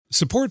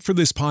Support for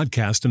this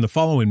podcast and the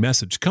following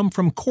message come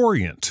from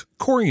Corient.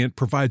 Corient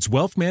provides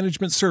wealth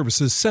management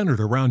services centered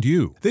around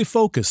you. They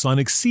focus on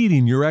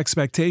exceeding your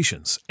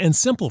expectations and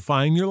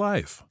simplifying your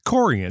life.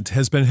 Corient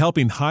has been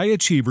helping high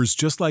achievers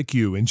just like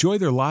you enjoy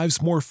their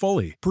lives more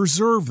fully,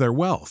 preserve their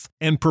wealth,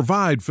 and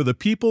provide for the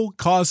people,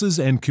 causes,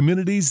 and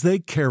communities they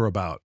care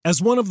about. As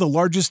one of the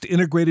largest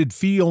integrated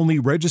fee-only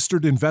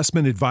registered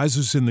investment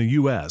advisors in the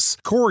U.S.,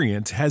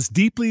 Corient has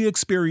deeply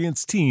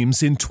experienced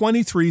teams in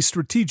 23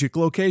 strategic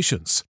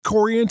locations.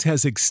 Corient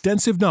has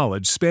extensive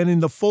knowledge spanning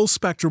the full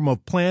spectrum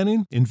of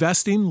planning,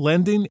 investing,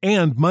 lending,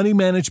 and money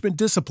management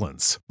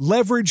disciplines.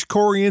 Leverage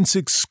Corient's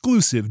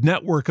exclusive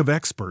network of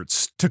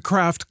experts to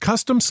craft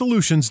custom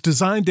solutions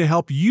designed to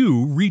help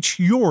you reach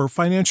your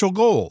financial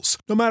goals,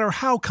 no matter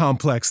how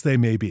complex they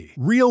may be.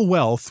 Real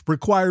wealth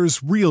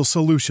requires real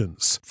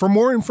solutions. For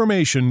more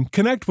information,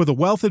 connect with a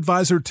wealth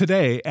advisor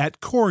today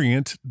at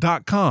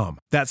Corient.com.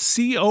 That's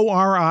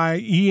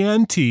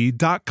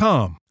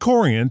Corient.com.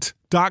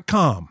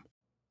 Corient.com.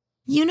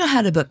 You know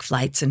how to book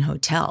flights and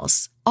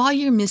hotels. All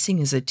you're missing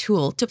is a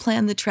tool to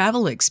plan the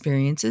travel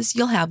experiences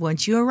you'll have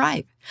once you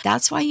arrive.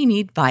 That's why you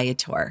need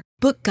Viator.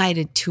 Book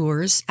guided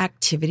tours,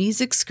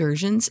 activities,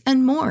 excursions,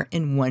 and more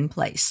in one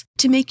place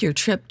to make your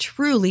trip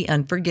truly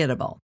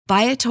unforgettable.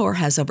 Viator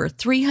has over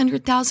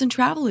 300,000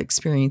 travel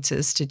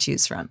experiences to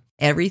choose from.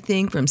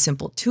 Everything from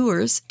simple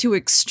tours to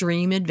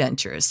extreme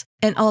adventures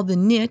and all the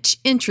niche,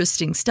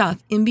 interesting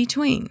stuff in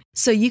between.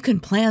 So you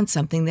can plan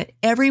something that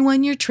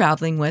everyone you're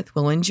traveling with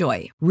will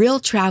enjoy. Real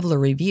traveler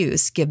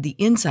reviews give the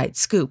inside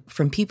scoop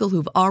from people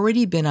who've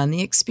already been on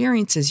the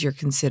experiences you're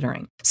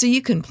considering. So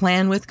you can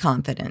plan with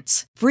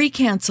confidence. Free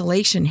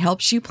cancellation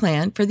helps you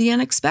plan for the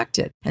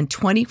unexpected. And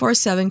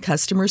 24/7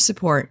 customer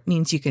support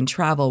means you can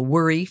travel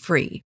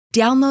worry-free.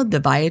 Download the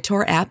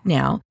Viator app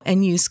now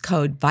and use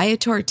code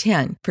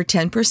Viator10 for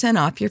 10%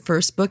 off your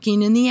first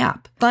booking in the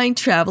app. Find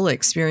travel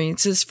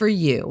experiences for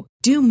you.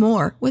 Do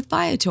more with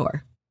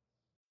Viator.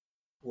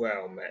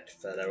 Well met,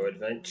 fellow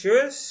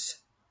adventurers.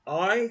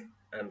 I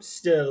am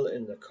still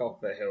in the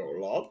Copper Hill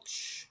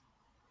Lodge.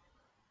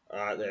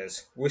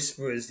 There's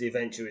Whisperers the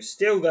Adventurer is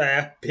still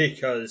there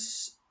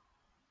because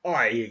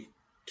I,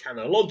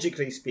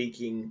 chronologically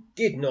speaking,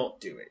 did not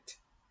do it.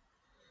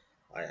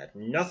 I had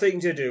nothing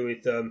to do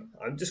with them.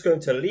 I'm just going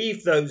to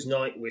leave those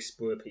Night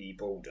Whisperer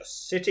people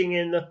just sitting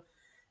in the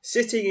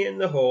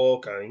hall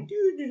going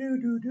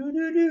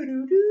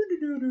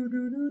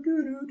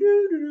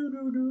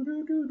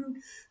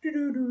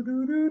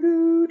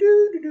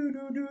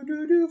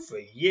for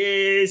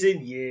years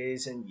and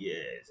years and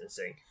years and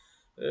saying,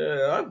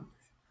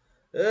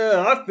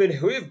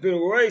 we've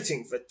been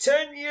waiting for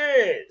 10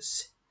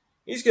 years.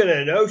 He's going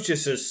to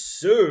notice us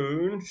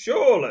soon,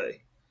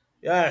 surely.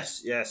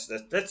 Yes,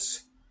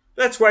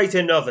 let's wait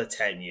another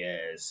 10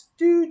 years.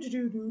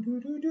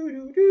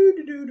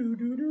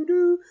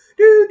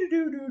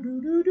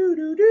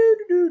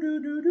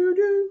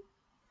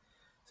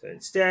 So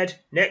instead,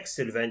 next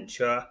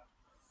adventure,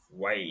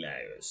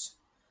 Waylayers.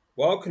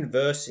 While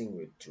conversing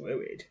with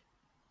Druid,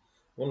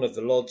 one of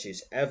the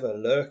lodge's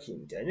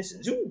ever-lurking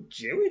denizens,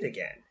 Druid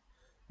again,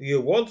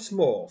 you once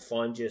more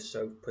find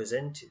yourself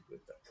presented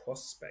with the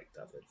prospect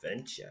of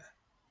adventure.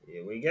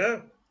 Here we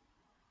go.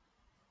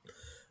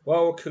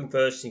 While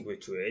conversing with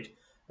Druid,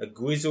 a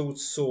grizzled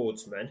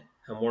swordsman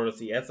and one of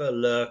the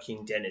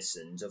ever-lurking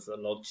denizens of the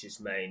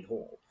lodge's main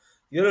hall,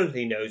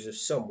 Yully knows of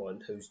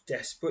someone who's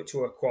desperate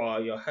to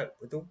acquire your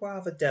help with a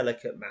rather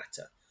delicate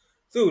matter.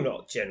 Though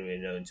not generally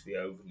known to be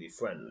overly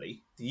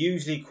friendly, the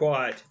usually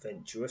quiet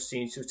adventurer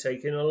seems to have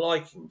taken a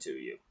liking to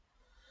you,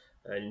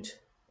 and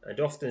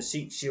often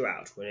seeks you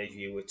out whenever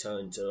you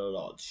return to the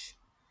lodge.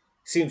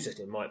 Seems that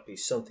it might be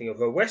something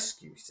of a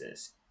rescue, he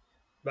says.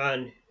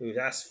 Man who's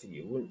asked for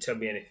you wouldn't tell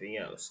me anything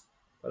else,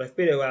 but I've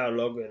been around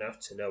long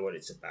enough to know what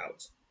it's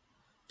about.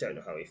 Don't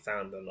know how he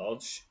found the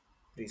lodge,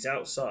 but he's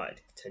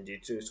outside, tending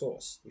to his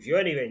horse. If you're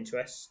any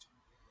interest,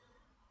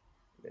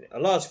 a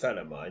large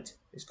fellow of mine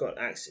has got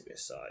an axe at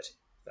his side,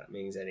 if that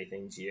means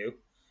anything to you.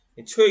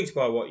 Intrigued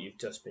by what you've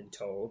just been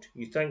told,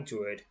 you thank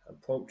Druid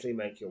and promptly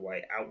make your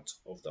way out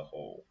of the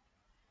hall.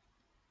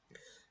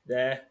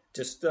 There,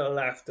 just to the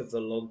left of the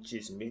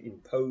lodge's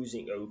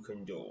imposing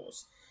oaken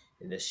doors,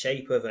 in the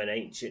shape of an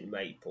ancient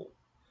maple,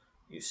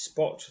 you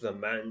spot the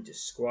man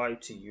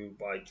described to you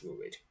by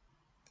Druid.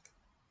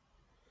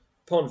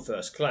 Upon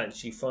first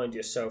glance, you find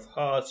yourself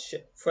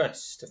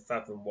hard-pressed to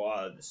fathom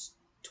why this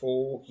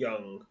tall,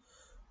 young,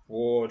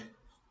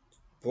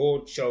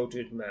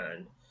 broad-shouldered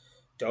man,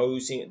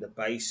 dozing at the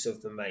base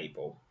of the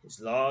maple,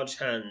 his large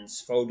hands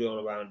folded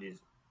on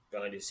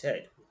behind his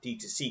head, would need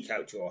to seek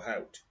out your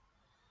help.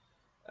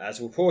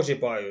 As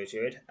reported by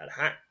Druid, an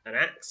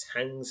axe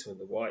hangs from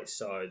the right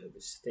side of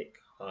his thick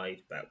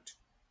hide belt.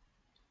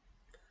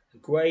 A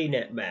grey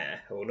net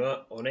mare,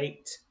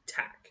 ornate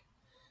tack,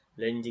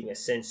 lending a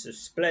sense of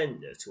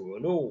splendour to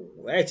an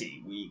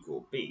already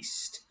regal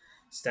beast,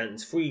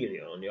 stands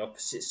freely on the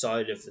opposite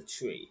side of the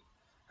tree,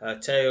 her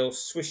tail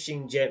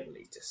swishing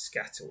gently to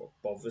scatter a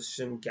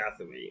bothersome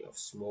gathering of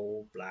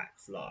small black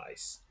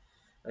flies.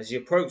 As he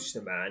approaches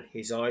the man,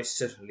 his eyes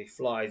suddenly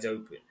flies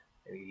open,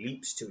 and he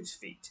leaps to his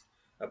feet,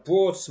 a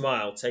broad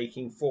smile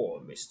taking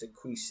form amidst the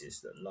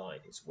creases that line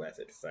his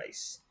weathered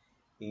face.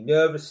 He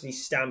nervously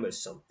stammers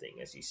something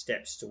as he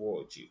steps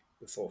towards you,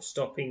 before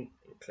stopping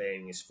and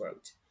clearing his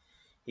throat.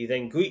 He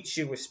then greets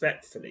you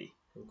respectfully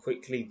and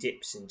quickly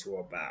dips into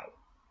a bow.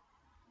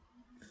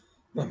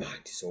 "My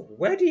mind is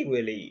already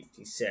relieved,"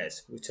 he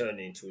says,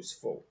 returning to his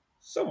full,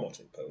 somewhat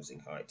imposing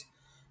height.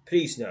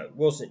 "Please know it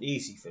wasn't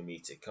easy for me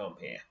to come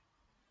here,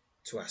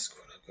 to ask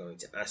what I'm going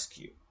to ask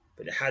you,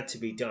 but it had to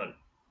be done.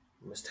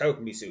 You must help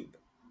me, Zoop.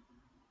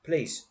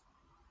 Please."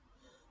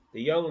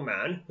 The young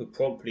man, who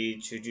promptly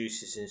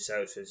introduces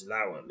himself as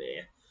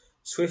Laramir,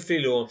 swiftly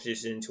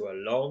launches into a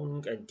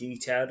long and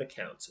detailed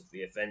account of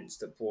the events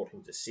that brought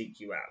him to seek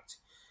you out.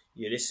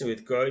 You listen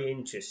with growing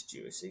interest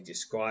as he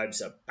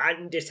describes a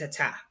bandit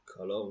attack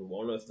along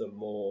one of the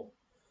more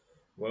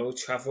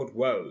well-travelled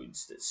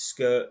roads that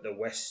skirt the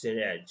western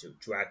edge of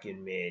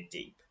Dragonmere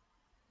Deep.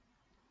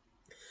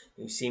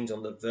 He seems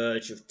on the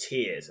verge of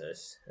tears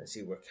as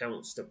he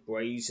recounts the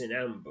brazen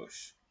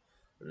ambush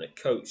and the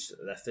coach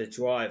that left the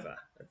driver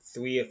and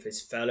 3 of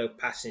his fellow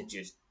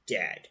passengers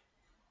dead.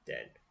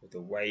 Then, with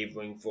a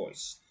wavering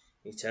voice,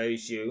 he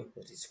tells you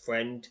that his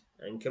friend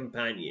and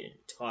companion,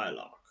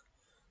 Tylark,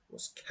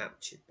 was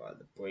captured by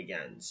the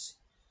brigands.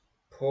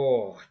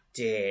 "Poor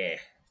dear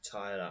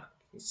Tylark,"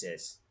 he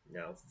says,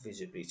 now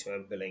visibly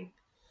trembling.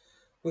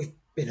 "We've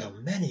been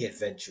on many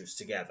adventures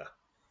together,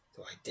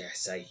 though I dare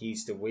say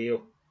he's the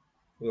real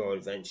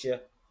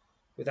adventure.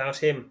 Without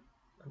him,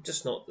 I'm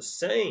just not the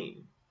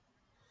same.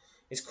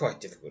 It's quite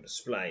difficult to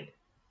explain,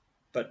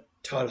 but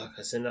Tylark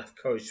has enough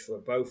courage for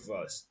both of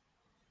us.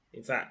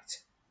 In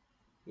fact,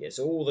 he has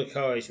all the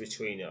courage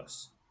between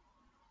us.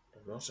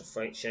 I'm not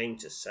ashamed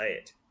to say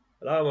it."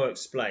 Alamo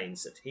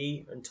explains that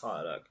he and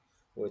Tylark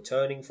were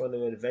returning from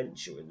an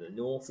adventure in the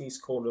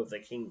northeast corner of the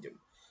kingdom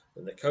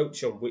when the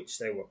coach on which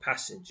they were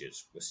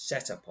passengers was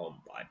set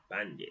upon by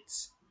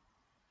bandits.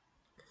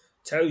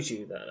 Tells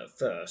you that at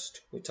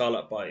first, with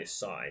Tylark by his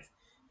side,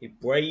 he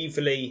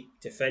bravely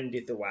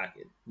defended the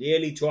wagon,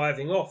 nearly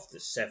driving off the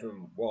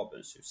 7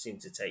 robbers who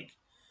seemed to take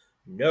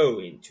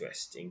no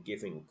interest in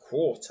giving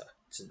quarter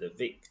to the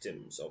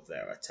victims of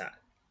their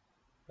attack.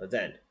 And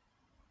then,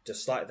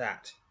 just like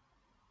that,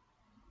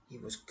 he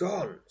was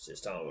gone,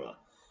 says Tylark.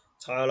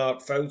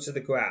 Tylark fell to the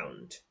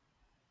ground,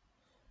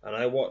 and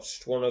I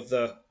watched one of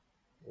the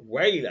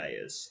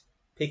waylayers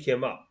pick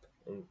him up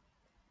and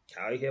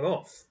carry him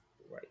off.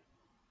 Wait,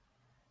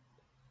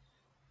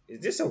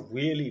 is this a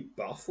really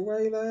buff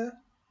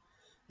waylayer?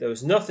 There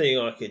was nothing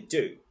I could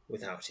do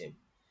without him.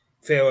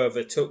 Fear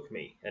overtook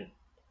me, and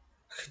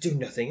I could do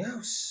nothing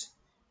else.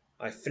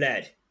 I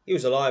fled. He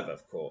was alive,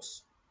 of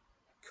course.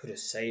 I could have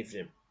saved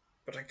him,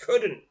 but I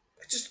couldn't.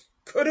 I just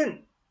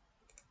couldn't.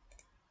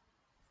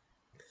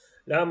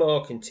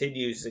 Lamar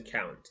continues his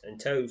account and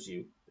tells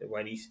you that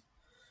when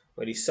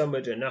he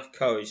summoned enough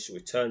courage to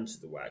return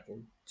to the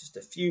wagon, just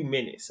a few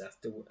minutes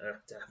after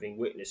having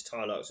witnessed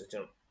Tylark's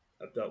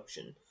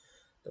abduction,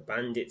 the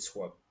bandits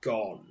were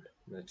gone.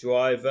 The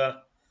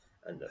driver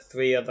and the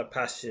 3 other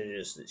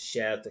passengers that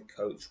shared the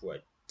coach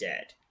were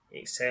dead. He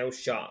exhales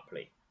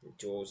sharply and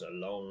draws a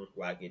long,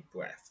 ragged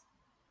breath.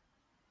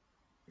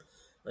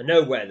 "I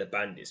know where the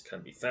bandits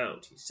can be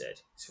found," he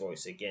said, his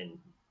voice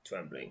again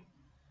trembling.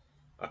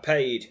 "I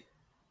paid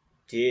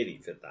dearly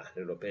for that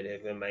little bit of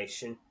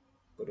information,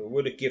 but I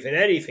would have given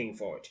anything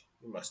for it.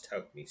 You must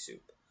help me,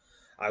 Soup.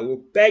 I will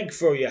beg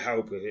for your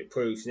help if it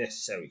proves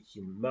necessary.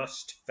 You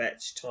must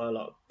fetch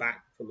Tylark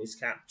back from his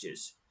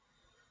captures.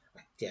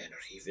 I dare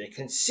not even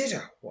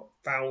consider what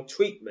foul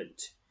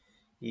treatment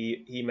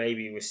he may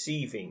be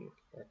receiving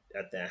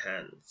at their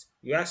hands.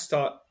 You asked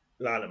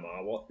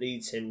Lalamar what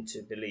leads him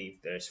to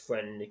believe that his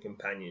friend and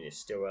companion is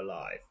still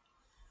alive.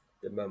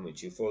 The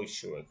moment you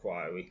voice your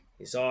inquiry,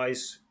 his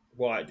eyes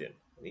widen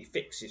and he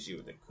fixes you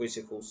with a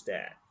quizzical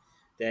stare.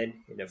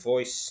 Then, in a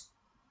voice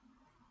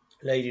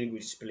laden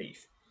with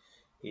disbelief,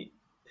 he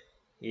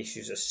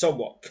issues a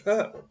somewhat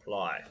curt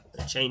reply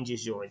that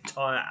changes your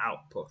entire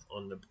output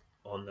on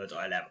the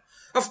dilemma.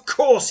 "Of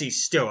course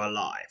he's still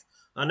alive,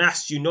 and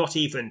asked you not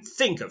even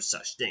think of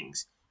such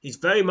things. He's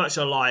very much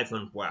alive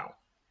and well."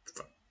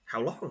 "For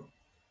how long?"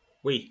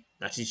 "We,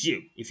 that is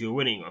you, if you're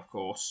willing, of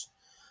course,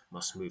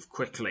 must move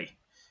quickly.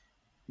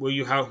 Will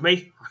you help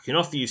me? I can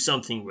offer you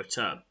something in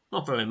return.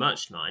 Not very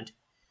much, mind,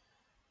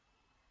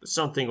 but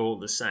something all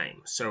the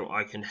same. So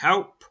I can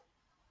help,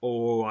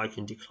 or I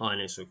can decline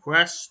his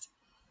request,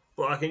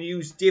 but I can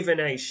use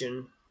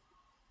divination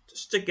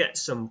just to get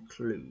some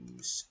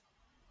clues."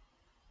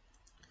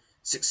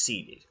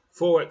 Succeeded.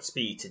 4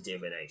 XP to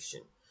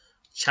divination.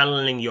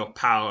 Channeling your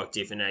power of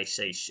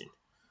divination.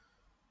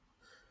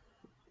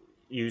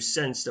 You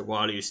sense that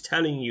while he is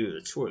telling you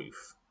the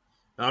truth,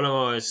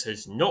 Alamoz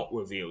has not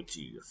revealed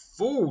to you the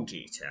full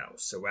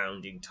details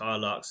surrounding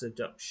Tylark's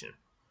abduction.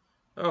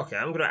 "Okay,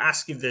 I'm going to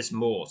ask if there's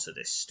more to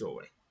this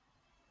story."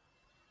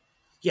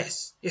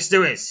 Yes,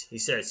 there is," he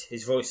says,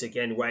 his voice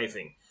again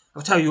wavering.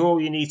 "I'll tell you all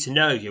you need to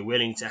know if you're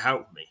willing to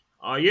help me.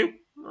 Are you?"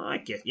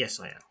 Yes,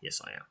 I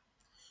am.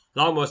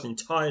 Lionmore's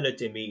entire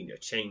demeanour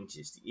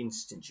changes the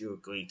instant you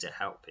agree to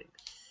help him.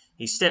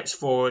 He steps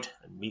forward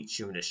and meets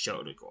you in a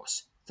shoulder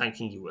cross,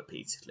 thanking you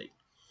repeatedly.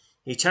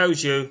 He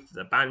tells you that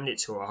the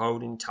bandits who are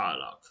holding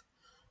Tylark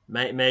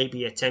may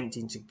be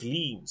attempting to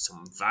glean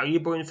some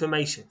valuable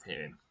information from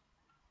him.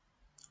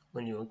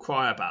 When you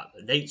inquire about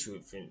the nature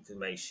of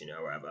information,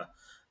 however,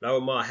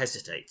 Lower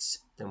hesitates,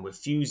 then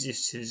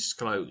refuses to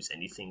disclose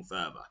anything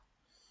further.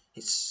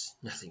 It's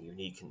nothing you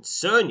need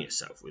concern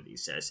yourself with, he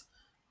says,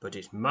 but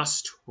it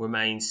must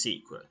remain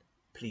secret.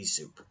 Please,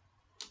 Zoop,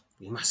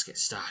 we must get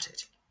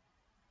started.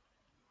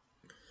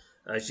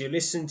 As you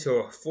listen to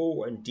a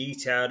full and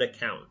detailed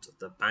account of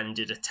the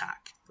bandit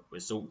attack that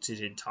resulted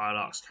in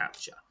Tylark's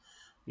capture,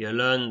 you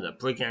learn that the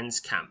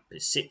brigands' camp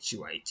is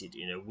situated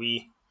in a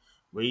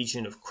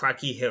region of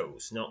craggy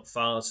hills not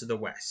far to the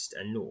west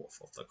and north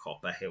of the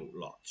Copper Hill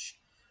Lodge.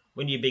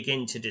 When you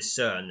begin to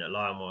discern that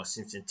Lionmore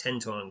seems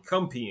intent on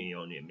accompanying you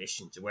on your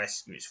mission to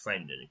rescue his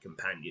friend and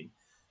companion,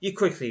 you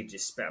quickly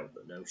dispel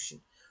the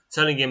notion,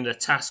 telling him the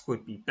task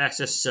would be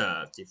better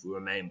served if you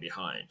remain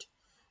behind.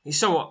 He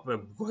somewhat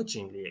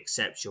begrudgingly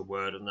accepts your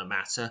word on the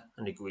matter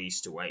and agrees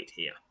to wait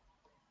here.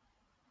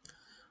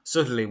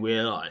 Suddenly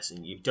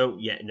realizing you don't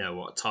yet know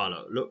what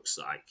Tylark looks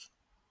like,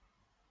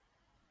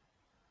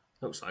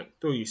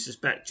 though you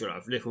suspect you'll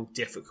have little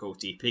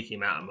difficulty picking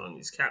him out among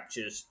his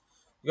captures,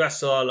 you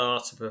ask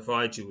Lala to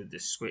provide you with a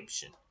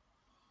description.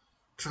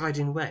 Clad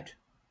in red.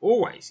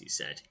 Always, he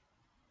said.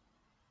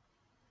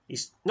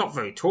 He's not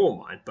very tall,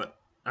 mind, but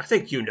I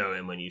think you know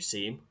him when you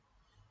see him.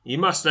 You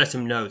must let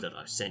him know that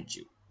I've sent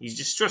you. He's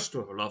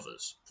distrustful of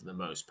others, for the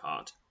most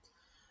part,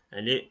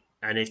 and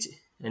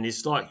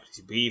is likely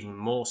to be even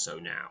more so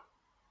now,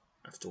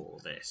 after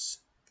all this.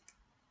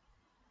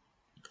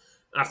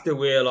 After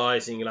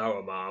realizing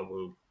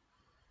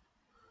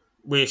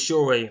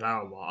reassuring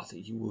Laramar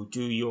that you will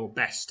do your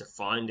best to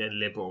find and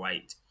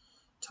liberate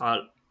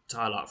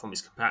Tylark from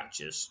his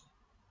captures,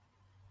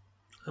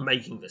 and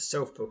making the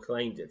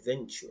self-proclaimed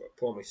adventurer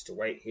promise to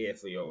wait here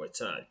for your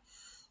return,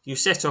 you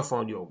set off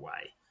on your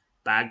way,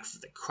 bagged for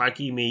the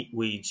craggy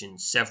region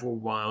several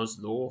miles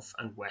north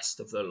and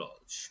west of the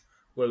lodge,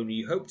 where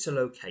you hope to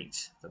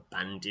locate the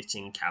bandit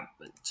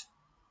encampment.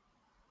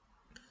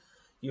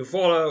 You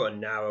follow a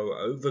narrow,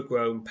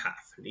 overgrown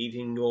path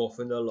leading north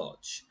from the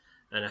lodge,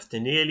 and after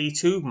nearly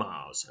 2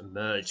 miles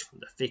emerge from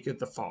the thick of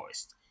the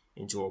forest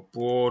into a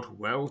broad,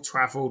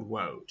 well-travelled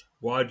road,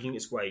 widening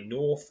its way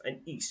north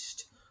and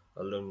east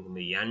along the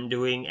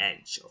meandering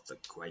edge of the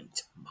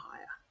Great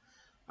Mire.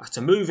 After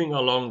moving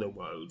along the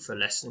road for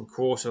less than a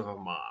quarter of a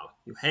mile,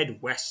 you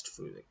head west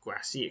through the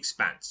grassy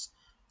expanse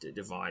that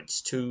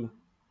divides 2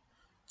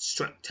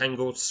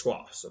 tangled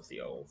swaths of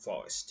the old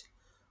forest.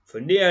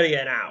 For nearly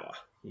an hour,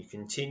 you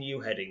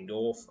continue heading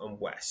north and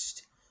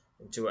west,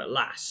 until at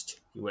last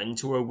you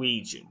enter a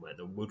region where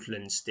the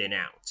woodlands thin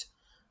out,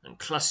 and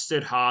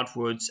clustered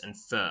hardwoods and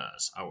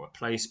firs are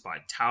replaced by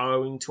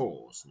towering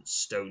tors and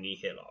stony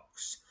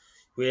hillocks.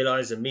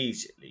 Realize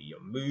immediately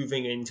you're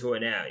moving into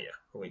an area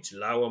in which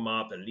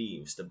Laramar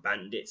believes the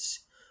bandits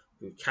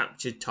who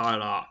captured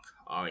Tylark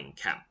are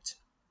encamped.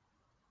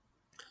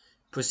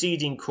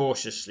 Proceeding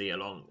cautiously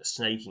along the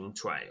snaking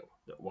trail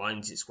that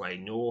winds its way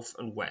north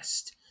and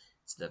west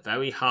to the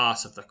very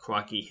heart of the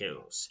craggy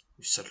hills,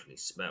 you suddenly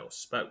smell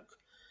smoke.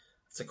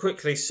 After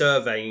quickly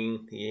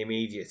surveying the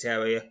immediate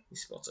area, you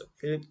spot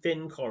a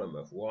thin column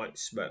of white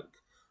smoke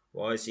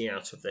rising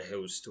out of the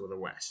hills to the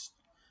west.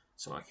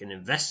 So I can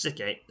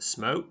investigate the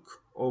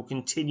smoke or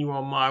continue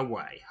on my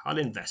way. I'll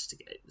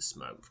investigate the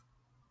smoke.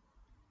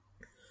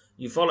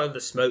 You follow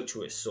the smoke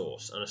to its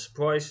source and are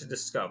surprised to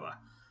discover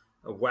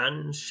a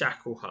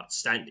ramshackle hut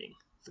standing,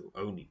 though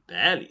only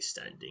barely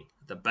standing,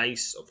 at the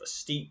base of a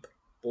steep,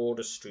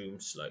 border-strewn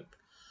slope.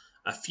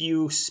 A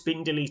few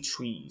spindly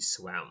trees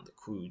surround the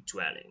crude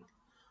dwelling.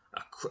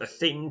 A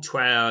thin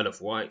trail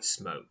of white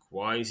smoke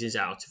rises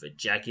out of a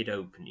jagged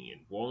opening in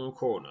one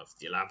corner of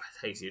the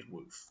dilapidated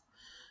roof,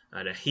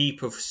 and a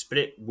heap of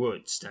split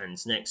wood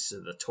stands next to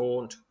the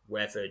torn,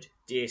 weathered,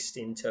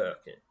 deerskin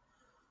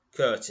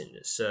curtain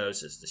that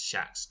serves as the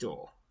shack's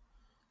door.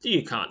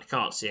 You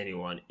can't see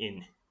anyone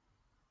in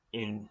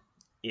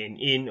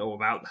or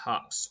about the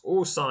huts.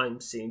 All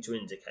signs seem to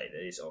indicate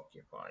that it's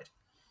occupied.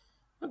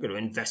 I'm going to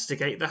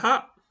investigate the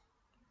hut.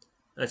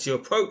 As you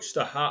approach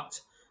the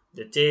hut,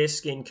 the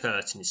deerskin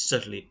curtain is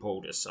suddenly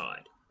pulled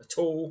aside. A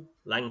tall,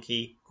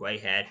 lanky,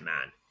 grey-haired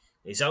man,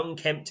 his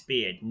unkempt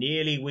beard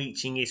nearly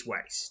reaching his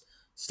waist,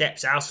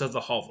 steps out of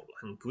the hovel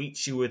and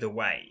greets you with a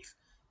wave.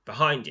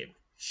 Behind him,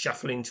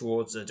 shuffling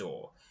towards the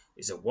door,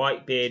 is a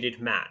white-bearded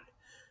man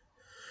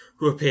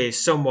who appears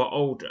somewhat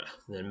older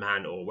than the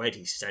man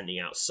already standing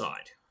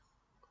outside.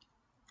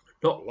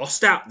 "Not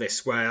lost out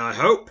this way, I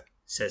hope,"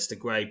 says the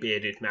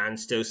grey-bearded man,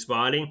 still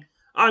smiling.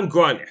 "I'm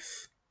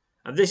Grylif,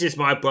 and this is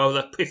my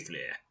brother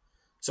Piflir.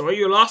 So are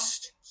you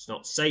lost? It's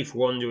not safe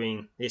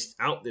wandering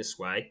out this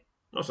way,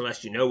 not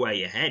unless you know where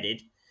you're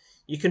headed.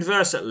 You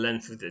converse at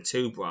length with the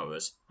two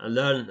brothers and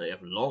learn that they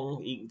have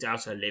long eked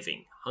out a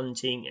living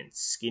hunting and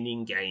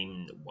skinning game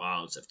in the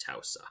wilds of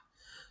Telsar.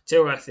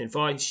 Tirith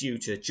invites you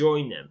to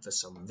join them for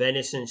some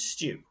venison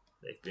stew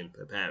they've been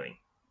preparing.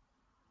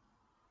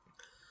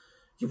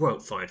 You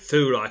won't find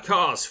food like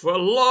ours for a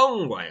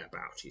long way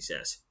about, he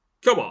says.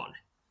 Come on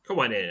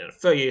in and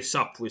fill your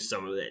sup with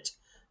some of it.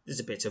 There's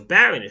a bit of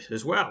bear in it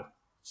as well,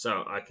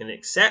 so I can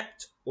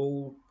accept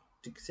all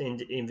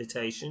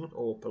invitation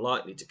or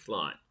politely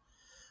decline.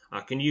 I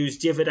can use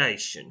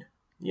divination,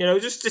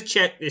 just to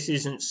check this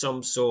isn't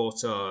some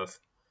sort of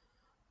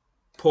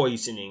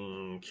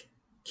poisoning,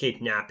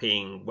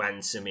 kidnapping,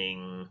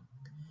 ransoming,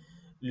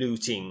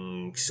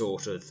 looting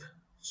sort of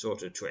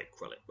trick.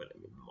 Well,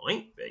 it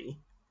might be.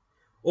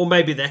 Or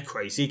maybe they're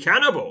crazy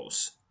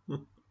cannibals. I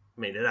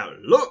mean, they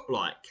don't look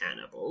like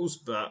cannibals,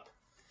 but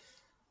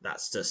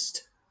that's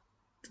just...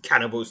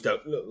 Cannibals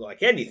don't look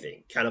like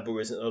anything. Cannibal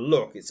isn't a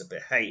look, it's a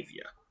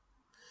behaviour.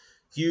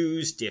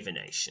 Use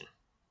divination.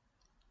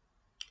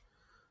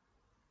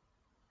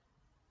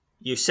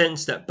 You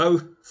sense that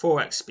both 4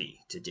 XP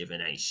to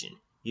divination.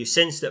 You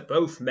sense that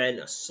both men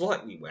are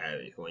slightly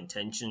wary of your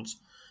intentions,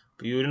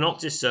 but you do not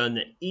discern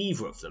that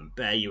either of them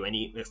bear you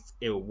any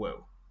ill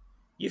will.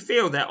 You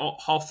feel their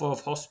offer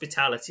of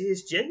hospitality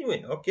is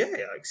genuine.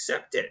 Okay, I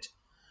accept it.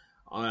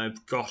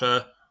 I've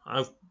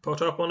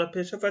put up on a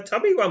bit of a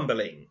tummy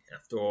rumbling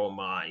after all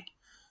my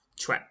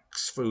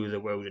treks through the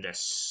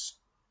wilderness.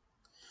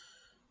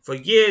 For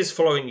years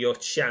following your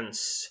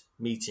chance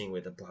meeting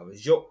with the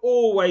brothers, you're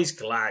always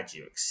glad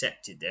you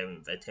accepted their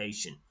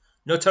invitation.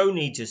 Not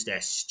only does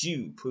their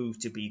stew prove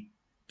to be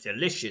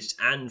delicious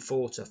and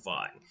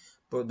fortifying,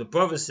 but the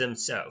brothers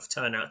themselves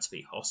turn out to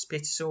be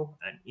hospitable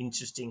and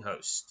interesting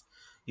hosts.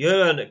 You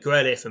learn that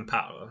Grelith and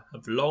Paolo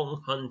have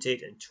long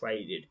hunted and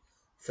traded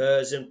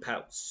furs and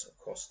pelts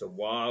across the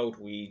wild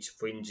weed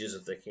fringes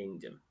of the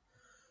kingdom.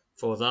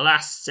 For the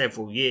last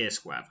several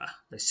years, however,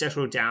 they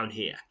settled down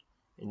here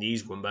in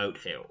these remote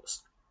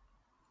hills.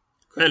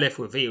 Grelith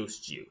reveals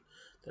to you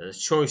that the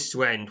choice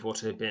to end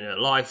what had been a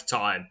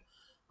lifetime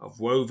of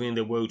roving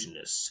the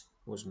wilderness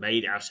was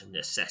made out of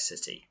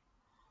necessity.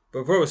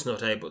 But Bro's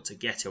not able to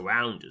get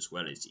around as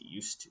well as he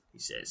used to, he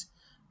says,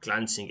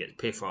 glancing at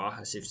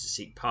Pithar as if to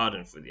seek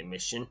pardon for the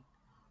omission.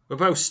 We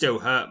both still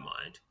hunt,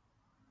 mind.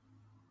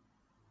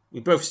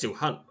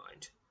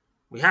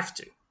 We have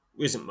to.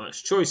 There isn't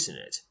much choice in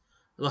it.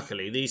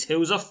 Luckily, these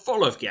hills are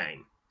full of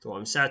game, though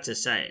I'm sad to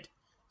say it.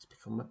 It's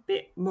become a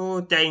bit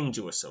more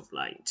dangerous of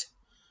late.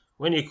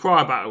 When you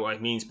cry about what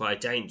it means by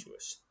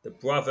dangerous, the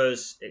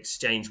brothers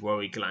exchange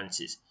worried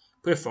glances.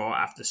 Pithar,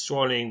 after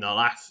swallowing the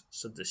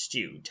last of the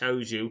stew,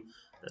 tells you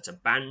that a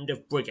band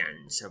of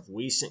brigands have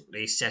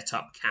recently set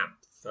up camp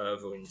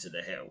further into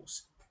the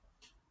hills.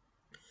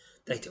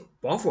 They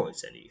don't bother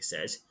us any, he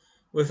says.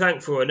 We're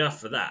thankful enough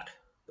for that,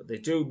 but they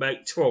do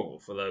make trouble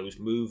for those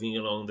moving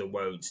along the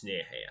roads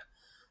near here.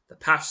 The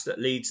paths that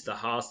lead to the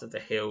heart of the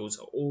hills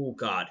are all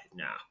guarded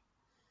now.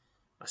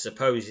 I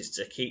suppose it's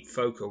to keep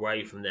folk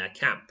away from their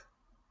camp.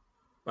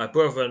 My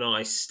brother and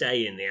I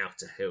stay in the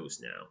outer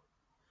hills now.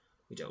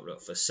 We don't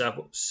look for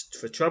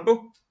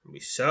trouble, and we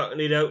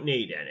certainly don't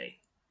need any.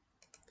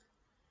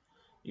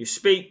 You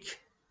speak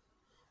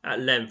at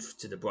length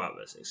to the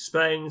brothers,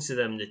 explaining to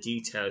them the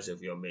details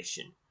of your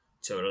mission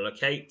to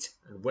locate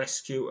and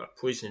rescue a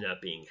prisoner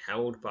being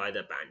held by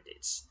the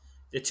bandits.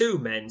 The two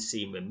men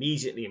seem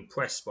immediately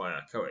impressed by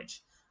our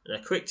courage, and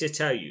are quick to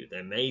tell you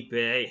they may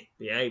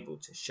be able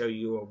to show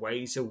you a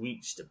way to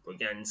reach the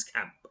brigands'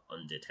 camp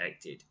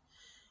undetected.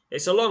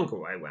 It's a longer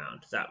way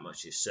round, that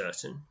much is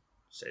certain,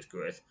 says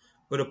Grelith,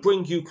 but it'll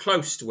bring you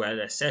close to where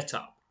they're set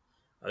up,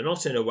 and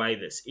not in a way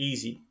that's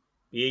be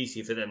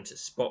easy for them to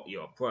spot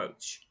your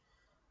approach.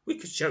 We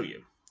could show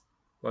you.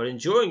 While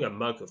enjoying a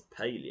mug of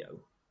paleo,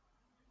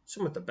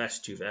 some of the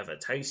best you've ever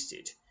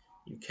tasted,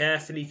 you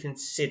carefully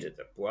consider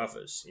the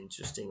brothers'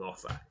 interesting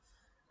offer.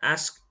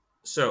 Ask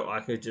so I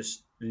could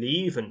just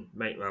leave and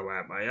make my way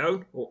on my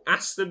own, or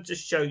ask them to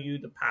show you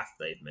the path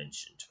they've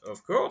mentioned.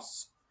 Of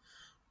course.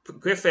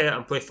 Griffair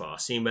and Pithar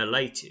seem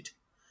elated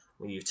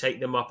when you take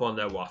them up on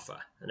their offer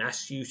and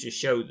ask you to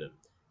show them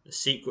the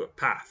secret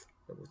path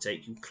that will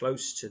take you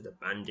close to the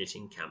bandit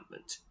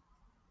encampment.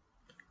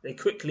 They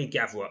quickly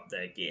gather up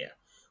their gear,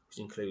 which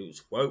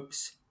includes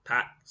ropes,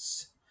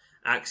 packs,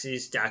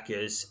 axes,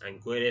 daggers,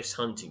 and Grelith's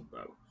hunting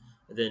bow,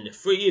 and then the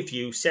 3 of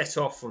you set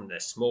off from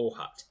their small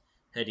hut,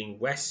 heading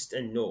west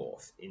and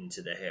north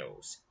into the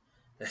hills.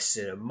 Less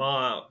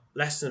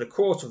than a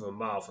quarter of a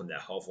mile from their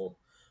hovel,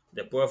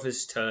 the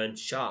brothers turn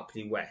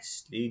sharply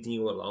west, leading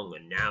you along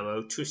a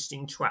narrow,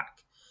 twisting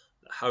track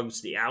that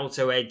hugs the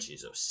outer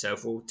edges of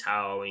several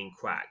towering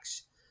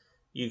crags.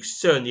 You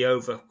discern the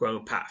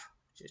overgrown path,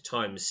 which at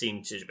times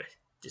seems to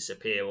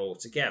disappear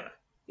altogether.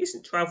 It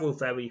isn't travelled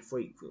very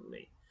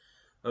frequently.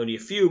 Only a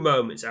few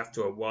moments after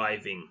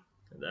arriving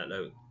at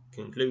that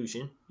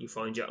conclusion, you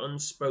find your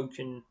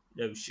unspoken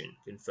notion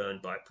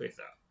confirmed by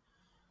Pithar.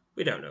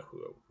 We don't know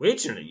who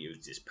originally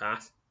used this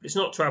path, but it's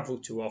not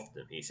travelled too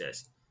often, he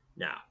says.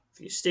 Now, if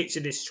you stick to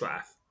this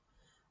path,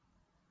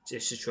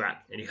 just the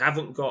track, and you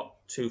haven't got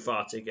too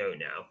far to go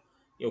now.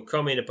 You'll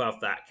come in above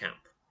that camp.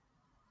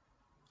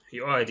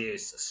 Your idea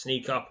is to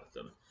sneak up with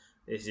them.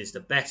 This is the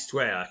best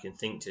way I can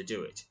think to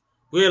do it.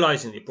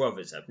 Realizing the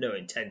brothers have no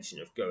intention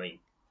of going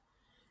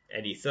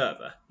any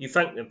further, you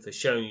thank them for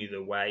showing you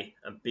the way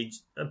and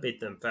bid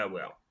them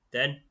farewell.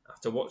 Then,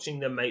 after watching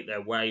them make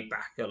their way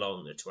back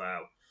along the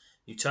trail,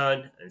 you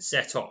turn and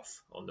set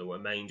off on the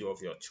remainder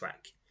of your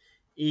trek,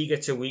 eager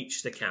to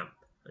reach the camp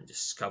and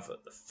discover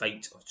the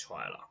fate of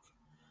Trilok.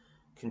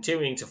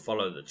 Continuing to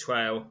follow the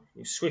trail,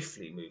 you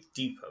swiftly move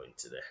deeper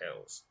into the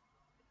hills.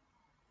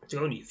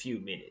 After only a few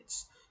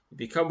minutes, you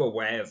become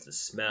aware of the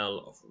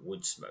smell of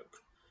wood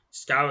smoke.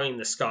 Scouring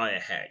the sky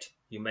ahead,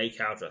 you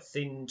make out a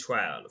thin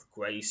trail of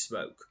grey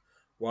smoke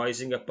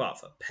rising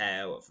above a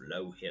pair of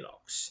low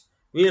hillocks.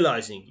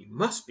 Realizing you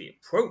must be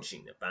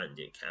approaching the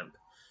bandit camp,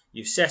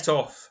 you step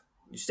off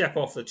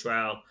the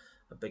trail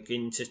and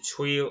begin to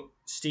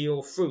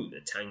steal through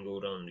the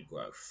tangled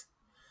undergrowth,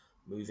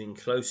 moving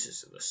closer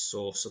to the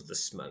source of the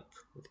smoke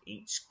with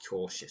each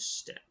cautious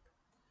step.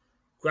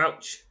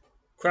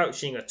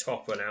 Crouching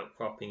atop an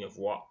outcropping of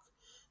rock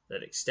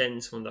that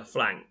extends from the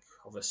flank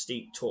of a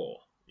steep tor,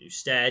 you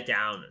stare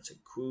down at a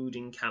crude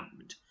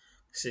encampment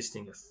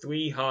consisting of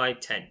 3 high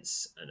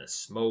tents and a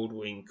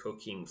smouldering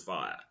cooking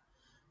fire.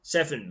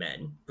 7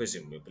 men,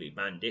 presumably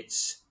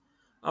bandits,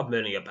 are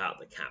milling about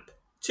the camp,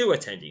 2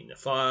 attending the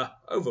fire,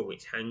 over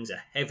which hangs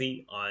a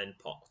heavy iron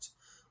pot,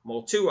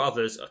 while 2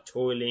 others are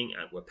toiling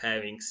at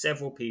repairing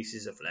several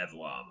pieces of leather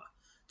armor.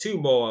 2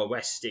 more are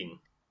resting,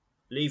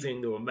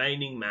 leaving the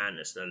remaining man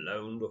as the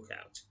lone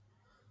lookout,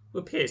 who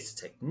appears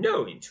to take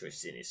no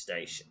interest in his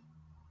station.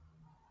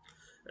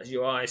 As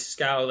your eyes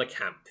scour the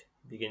camp,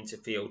 you begin to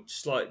feel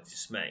slightly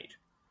dismayed,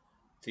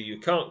 though you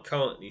can't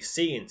currently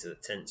see into the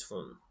tents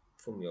from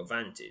your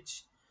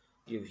vantage.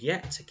 You've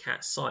yet to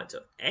catch sight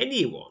of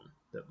anyone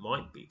that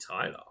might be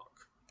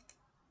Trilok.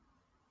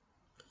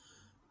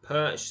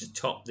 Perched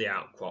atop the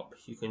outcrop,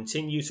 you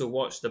continue to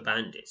watch the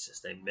bandits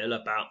as they mill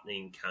about the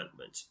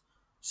encampment.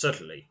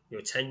 Suddenly, your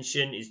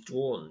attention is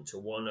drawn to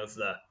one of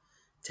the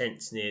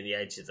tents near the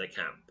edge of the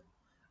camp.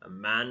 A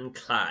man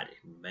clad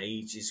in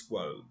mage's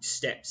robes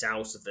steps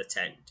out of the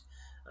tent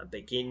and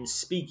begins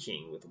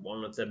speaking with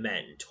one of the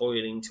men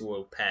toiling to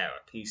repair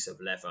a piece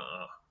of leather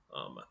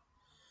armor.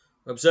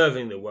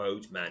 Observing the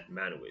robed man's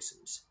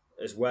mannerisms,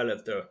 as well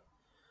as the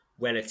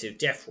relative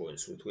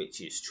deference with which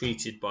he is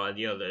treated by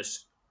the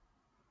others,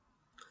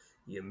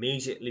 you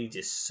immediately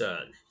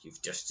discern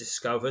you've just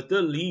discovered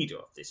the leader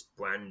of this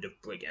brand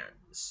of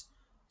brigands.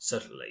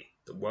 Suddenly,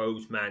 the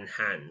robed man's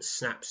hand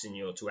snaps in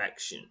your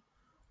direction,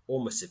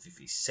 almost as if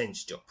he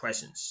sensed your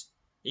presence.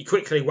 He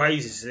quickly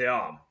raises the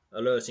arm,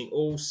 alerting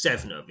all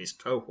 7 of his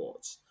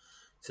cohorts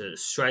to the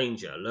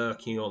stranger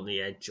lurking on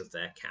the edge of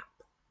their camp.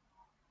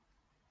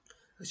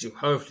 As you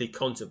hurriedly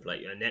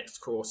contemplate your next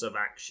course of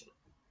action,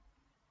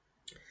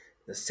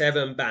 the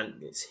 7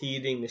 bandits,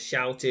 heeding the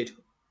shouted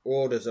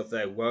orders of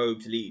their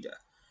robed leader,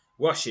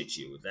 rush at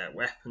you with their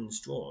weapons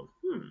drawn.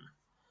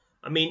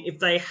 I mean, if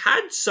they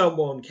had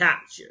someone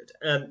captured,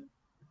 they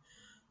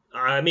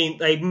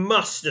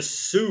must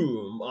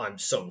assume I'm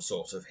some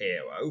sort of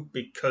hero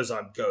because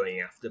I'm going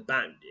after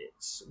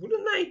bandits.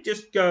 Wouldn't they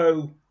just,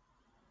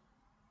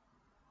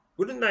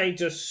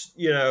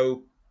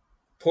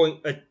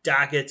 point a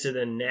dagger to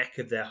the neck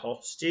of their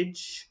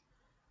hostage?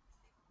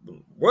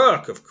 Wouldn't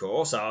work, of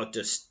course. I'll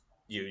just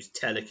use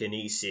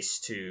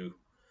telekinesis to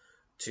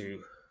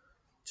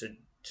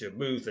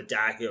move the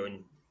dagger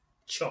and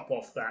chop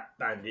off that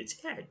bandit's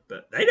head,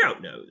 but they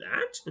don't know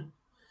that.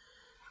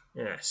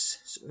 Yes.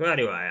 So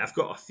anyway, I've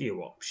got a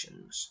few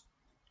options.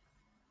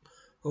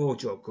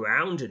 Hold your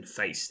ground and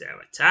face their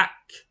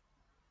attack.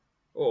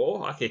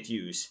 Or I could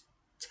use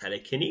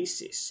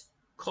telekinesis,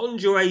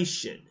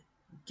 conjuration,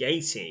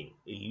 gating,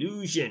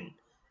 illusion,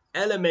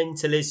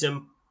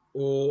 elementalism,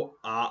 or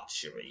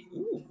archery.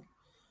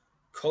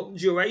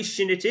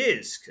 Conjuration it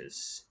is,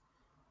 because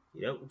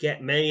you don't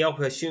get many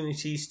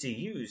opportunities to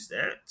use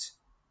that.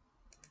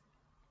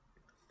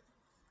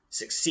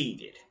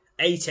 Succeeded.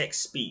 8x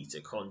speed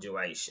to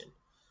conjuration.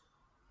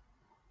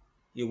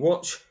 You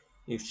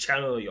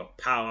channel your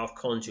power of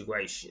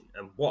conjuration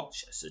and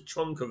watch as the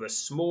trunk of a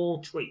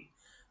small tree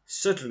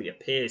suddenly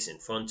appears in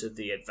front of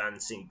the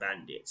advancing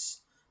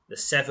bandits. The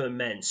 7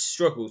 men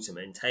struggle to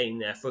maintain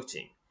their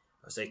footing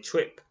as they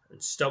trip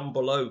and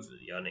stumble over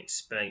the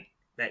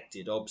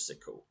unexpected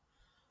obstacle.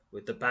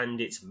 With the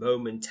bandits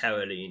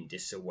momentarily in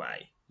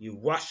disarray, you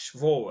rush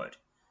forward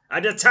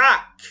and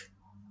attack!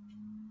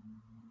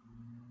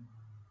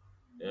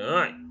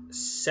 Alright,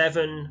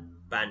 7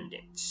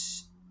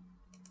 bandits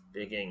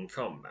begin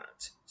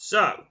combat.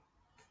 So,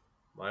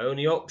 my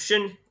only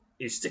option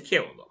is to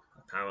kill them,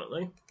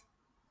 apparently.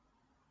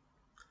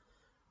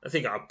 I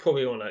think I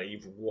probably want to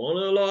leave one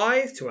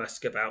alive to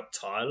ask about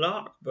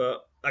Trilok,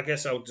 but I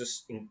guess I'll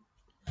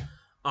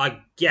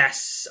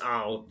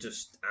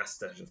just ask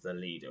that of the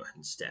leader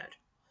instead.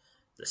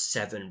 The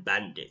 7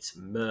 bandits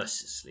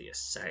mercilessly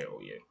assail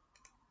you.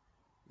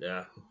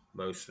 They're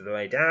most of the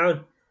way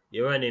down.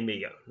 Your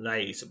enemy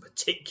lays a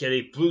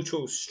particularly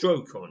brutal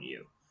stroke on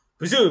you.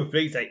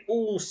 Presumably they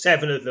all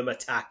 7 of them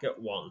attack at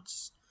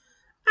once.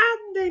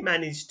 And they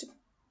manage to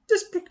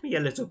just pick me a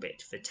little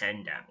bit for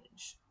 10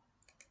 damage.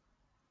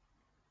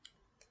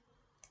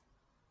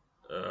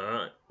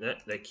 Alright,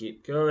 they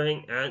keep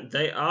going, and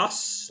they are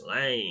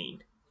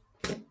slain.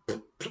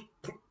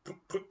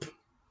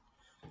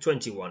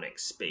 21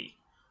 XP.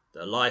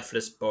 The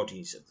lifeless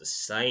bodies of the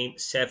same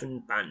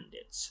 7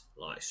 bandits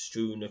lie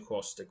strewn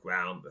across the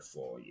ground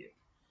before you.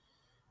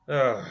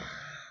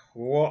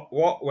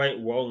 What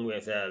went wrong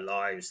with their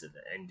lives that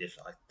it ended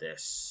like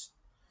this?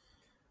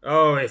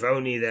 Oh, if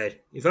only there'd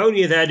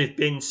have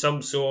been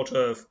some sort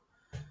of...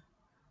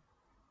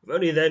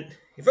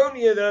 If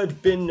only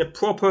there'd been a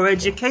proper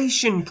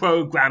education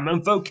program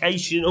and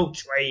vocational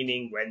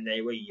training when they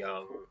were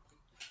young.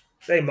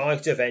 They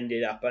might have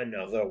ended up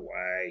another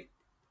way.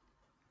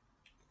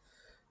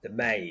 The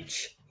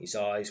mage, his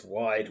eyes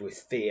wide with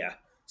fear,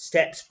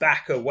 steps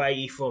back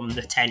away from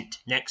the tent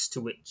next to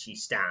which he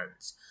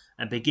stands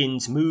and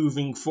begins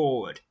moving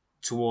forward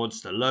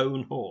towards the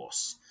lone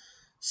horse,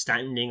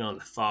 standing on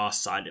the far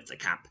side of the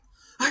camp.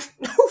 "I've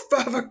no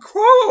further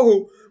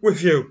quarrel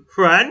with you,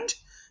 friend,"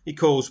 he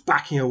calls,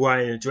 backing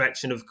away in the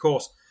direction of the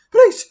course.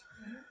 "Please,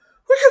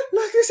 we can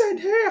let this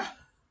end here."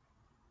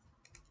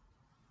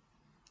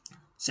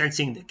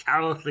 Sensing the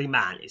cowardly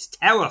man is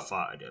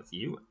terrified of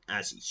you,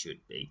 as he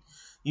should be,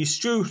 you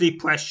shrewdly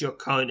press your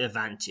current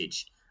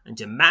advantage and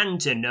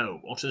demand to know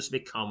what has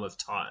become of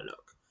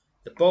Tylock.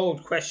 The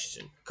bold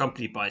question,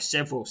 accompanied by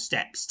several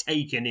steps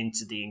taken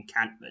into the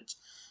encampment,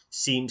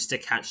 seems to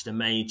catch the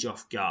mage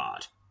off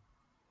guard.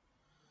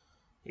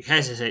 He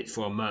hesitates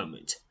for a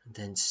moment, and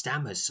then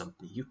stammers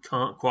something you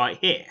can't quite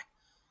hear.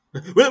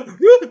 When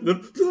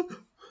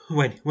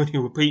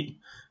you repeat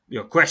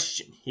your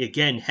question, he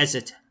again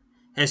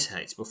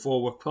hesitates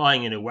before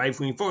replying in a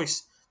wavering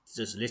voice that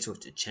does little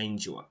to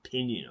change your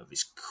opinion of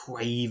his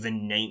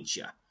craven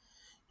nature.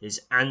 His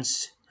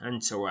answer,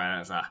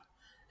 however,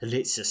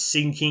 elicits a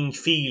sinking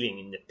feeling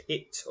in the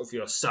pit of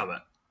your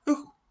stomach.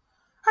 "Oh,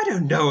 I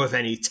don't know of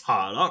any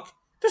Tylock.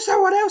 There's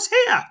no one else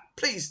here.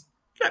 Please,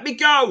 let me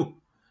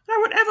go. I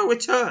won't ever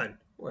return."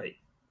 Wait,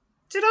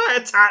 did I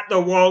attack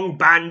the wrong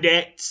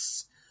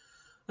bandits?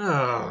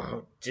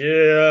 Oh,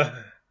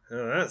 dear.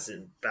 Oh, that's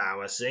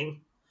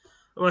embarrassing.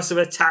 I must have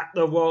attacked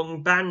the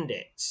wrong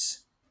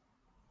bandits.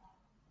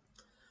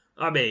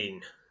 I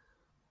mean,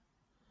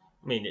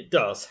 it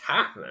does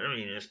happen.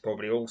 There's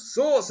probably all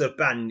sorts of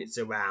bandits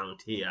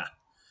around here.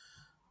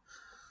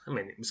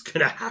 It was going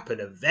to happen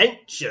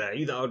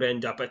eventually that I'd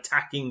end up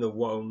attacking the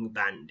wrong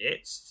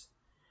bandits.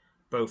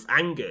 Both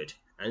angered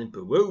and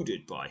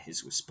bewildered by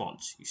his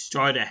response, you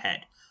stride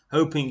ahead,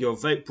 hoping your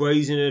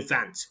brazen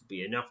advance will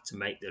be enough to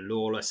make the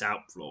lawless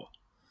outlaw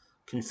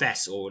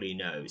confess all he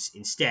knows.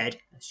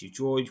 Instead, as you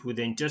draw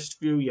within just a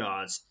few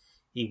yards,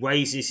 he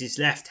raises his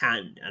left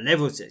hand and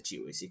levels at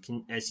you as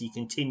he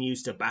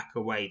continues to back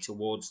away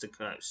towards the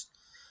coast.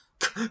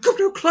 "Come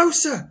no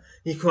closer!"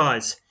 he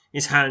cries,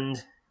 his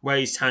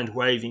raised hand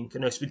waving.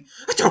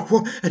 "I don't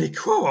want any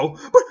quarrel,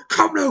 but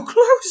come no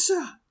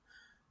closer!"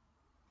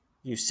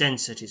 You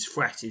sense that his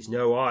threat is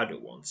no idle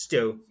one.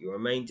 Still, you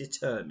remain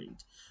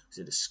determined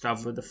to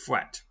discover the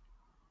fate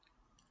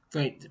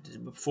that has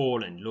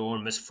befallen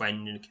Lorimer's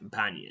friend and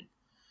companion.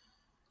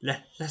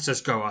 Let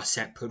us go our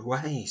separate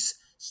ways,"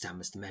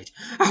 stammers the mage.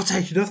 "I'll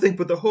take nothing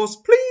but the horse.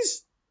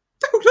 Please,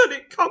 don't let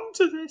it come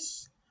to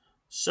this."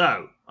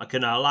 So, I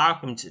can allow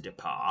him to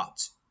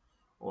depart,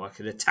 or I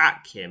could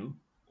attack him,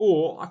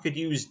 or I could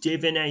use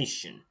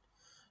divination.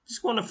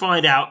 Just want to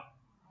find out,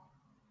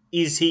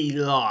 is he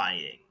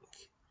lying?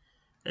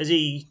 Has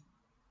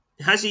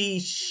he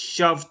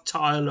shoved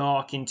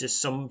Tylock into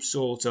some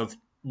sort of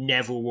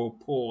Neverwell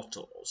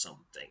portal or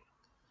something?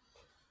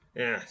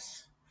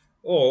 Yes.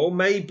 Or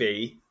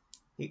maybe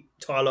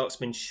Tylock's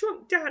been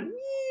shrunk down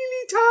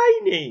really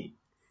tiny.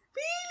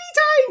 Really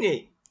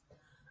tiny.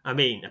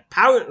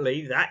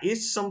 Apparently that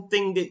is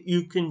something that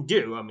you can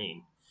do.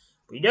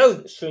 We know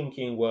that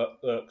shrinking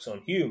works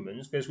on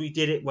humans because we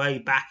did it way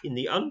back in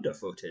the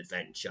Underfoot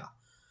adventure,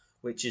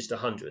 which is the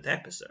 100th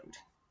episode.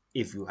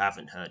 If you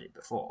haven't heard it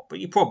before, but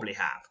you probably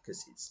have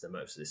because it's the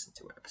most listened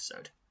to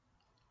episode.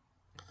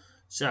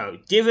 So,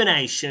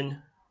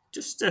 divination,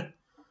 just to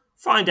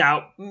find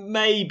out,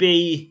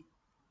 maybe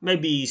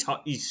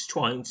he's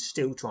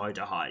still trying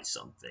to hide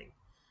something.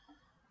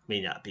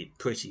 That'd be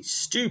pretty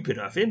stupid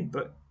of him,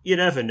 but you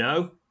never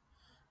know.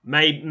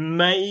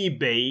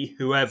 Maybe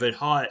whoever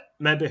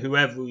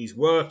he's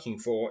working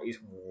for is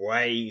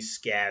way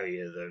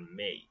scarier than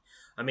me.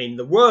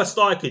 The worst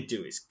I could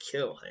do is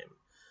kill him.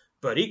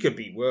 But he could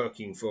be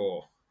working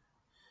for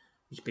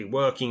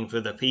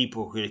the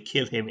people who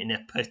kill him in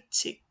a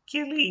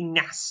particularly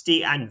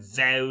nasty and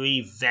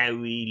very,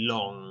 very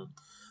long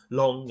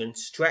and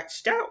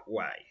stretched out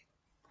way.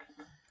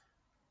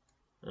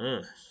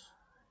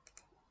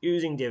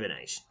 Using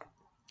divination.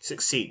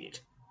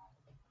 Succeeded.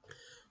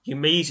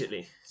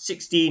 Immediately,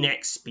 16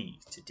 XP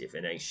to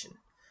divination.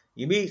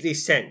 You immediately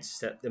sense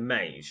that the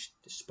mage,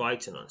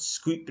 despite an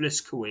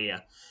unscrupulous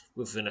career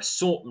with an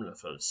assortment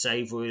of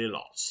unsavoury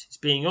lots, is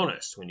being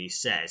honest when he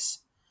says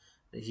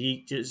that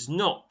he does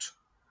not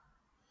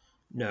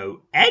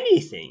know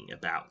anything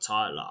about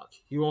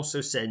Tylark. You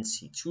also sense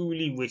he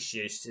truly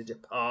wishes to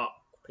depart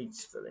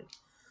peacefully.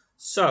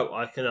 So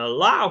I can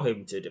allow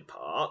him to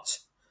depart,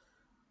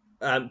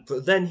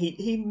 but then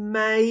he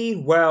may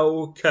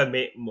well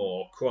commit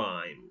more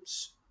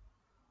crimes.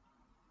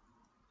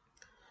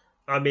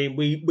 I mean,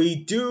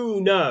 we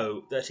do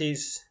know that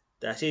his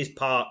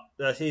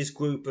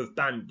group of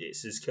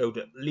bandits has killed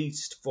at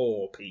least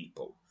 4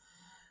 people,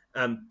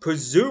 and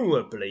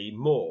presumably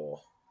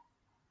more.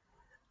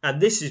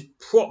 And this is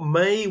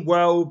may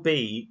well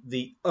be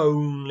the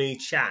only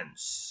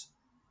chance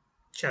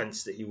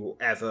that he will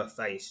ever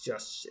face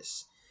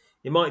justice.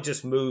 He might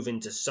just move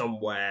into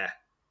somewhere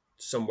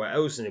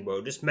else in the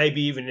world, just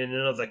maybe even in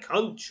another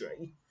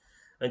country,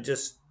 and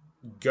just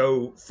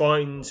go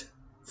find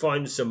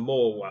some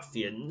more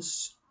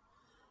ruffians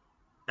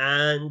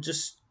and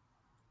just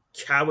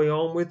carry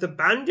on with the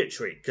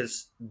banditry,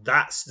 because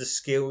that's the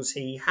skills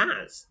he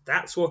has.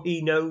 That's what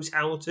he knows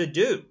how to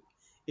do,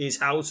 is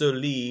how to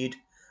lead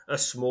a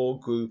small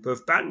group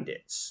of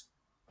bandits.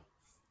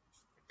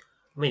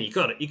 I mean, you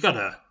gotta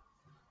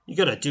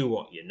do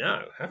what you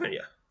know, haven't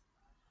you?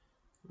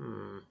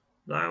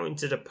 Allow him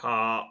to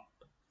depart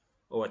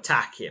or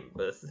attack him,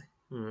 but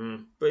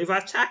if I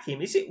attack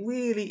him, is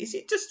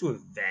it just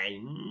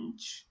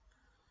revenge?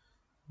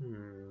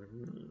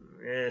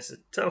 Yeah, it's a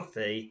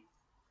toughie.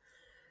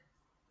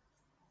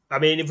 I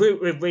mean, if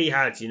we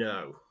had,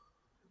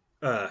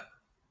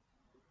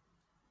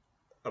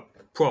 a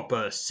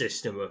proper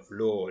system of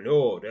law and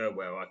order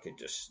where I could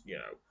just,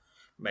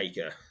 make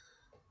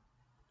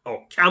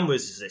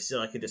cameras existed,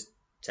 I could just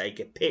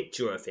take a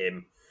picture of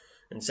him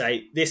and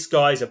say, this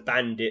guy's a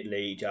bandit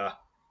leader.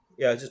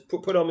 Yeah, just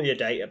put him on your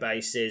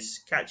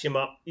databases, catch him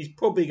up. He's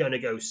probably going to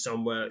go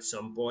somewhere at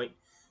some point.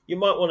 You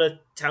might want to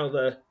tell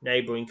the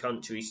neighbouring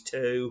countries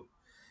too,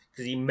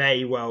 because he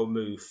may well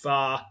move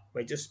far.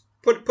 But just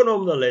put him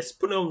on the list.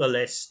 Put him on the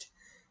list.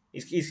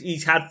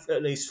 He's had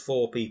at least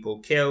 4 people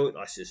killed.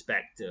 I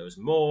suspect there was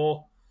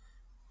more.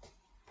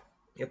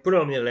 You put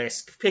him on your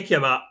list. Pick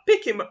him up.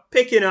 Pick him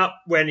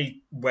up when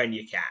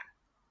you can.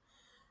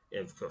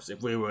 Of course,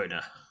 if we were in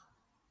a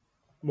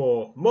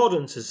more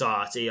modern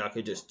society, I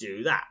could just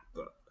do that.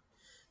 But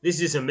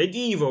this is a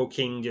medieval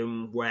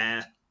kingdom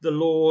where the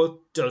law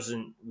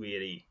doesn't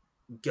really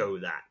go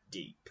that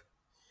deep.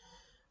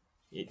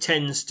 It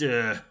tends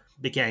to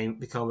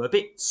become a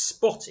bit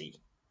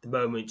spotty the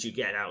moment you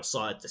get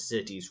outside the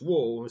city's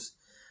walls,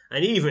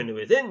 and even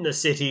within the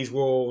city's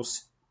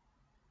walls,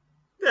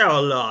 there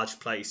are large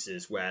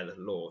places where the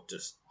law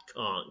just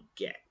can't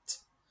get.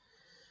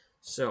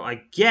 So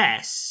I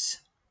guess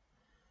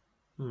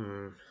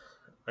the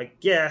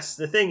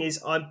thing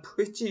is, I'm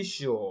pretty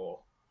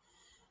sure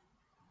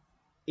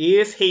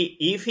if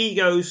he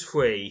goes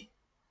free,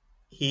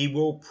 he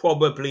will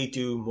probably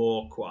do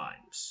more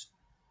crimes.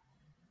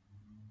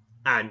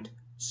 And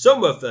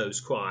some of those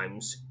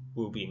crimes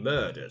will be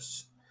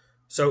murders.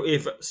 So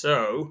if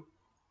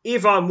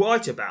I'm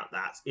right about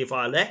that, if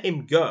I let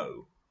him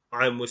go,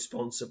 I'm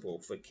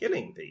responsible for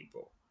killing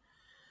people.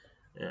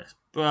 Yes,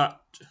 but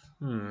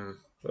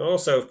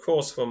also, of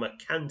course, from a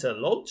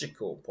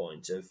cantological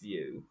point of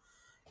view,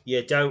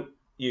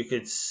 you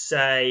could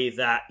say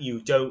that you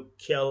don't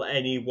kill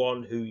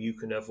anyone who you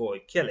can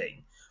avoid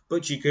killing,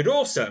 but you could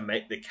also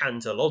make the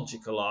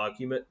cantological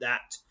argument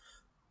that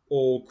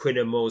all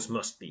criminals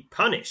must be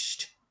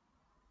punished.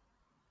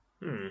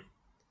 I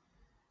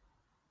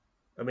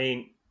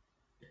mean,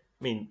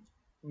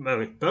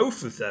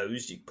 both of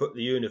those, you put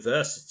the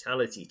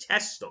universality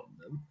test on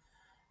them,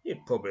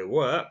 it'd probably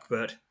work,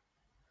 but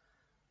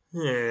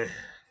I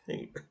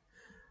think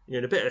you're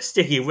in a bit of a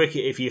sticky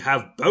wicket if you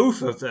have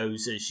both of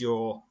those as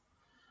your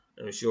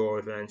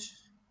advantage.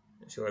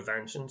 As your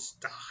advantages.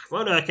 I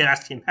wonder if I could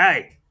ask him,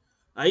 hey,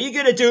 are you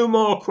going to do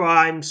more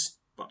crimes?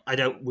 But I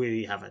don't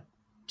really have a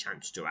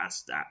chance to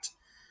ask that,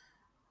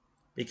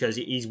 because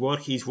he's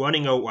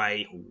running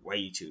away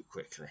way too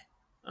quickly.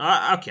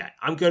 Okay,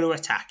 I'm going to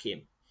attack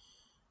him.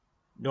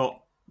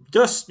 Not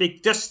just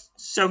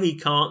so he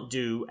can't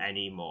do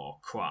any more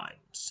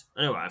crimes.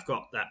 Anyway, I've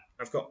got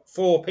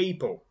 4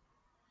 people.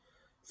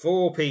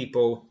 4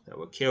 people that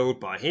were killed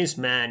by his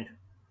men,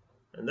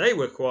 and they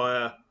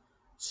require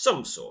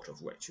some sort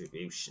of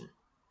retribution.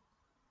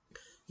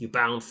 You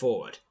bound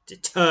forward,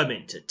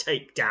 determined to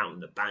take down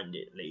the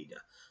bandit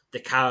leader. The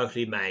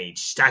cowardly mage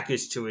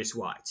staggers to his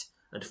right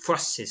and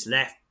thrusts his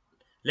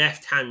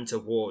left hand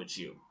towards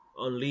you,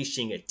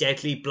 unleashing a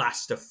deadly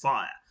blast of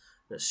fire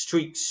that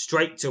streaks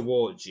straight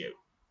towards you.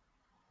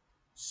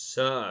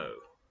 So,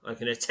 I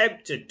can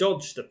attempt to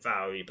dodge the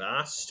fiery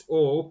blast,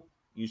 or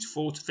use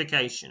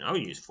fortification. I'll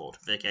use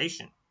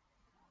fortification.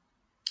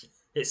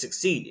 It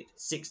succeeded.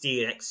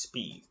 16x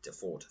speed to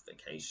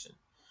fortification.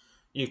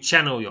 You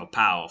channel your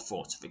power of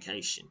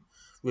fortification.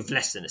 With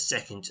less than a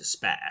second to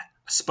spare,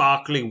 a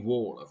sparkling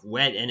wall of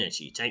red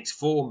energy takes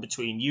form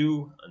between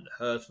you and the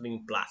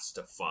hurtling blast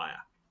of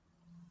fire.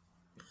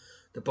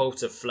 The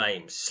bolt of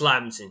flame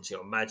slams into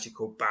your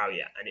magical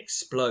barrier and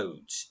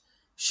explodes,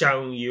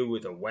 showering you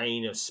with a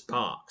rain of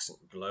sparks and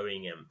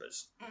glowing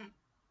embers.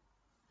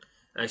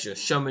 As your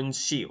shaman's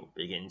shield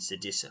begins to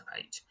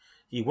dissipate,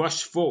 you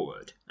rush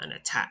forward and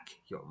attack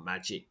your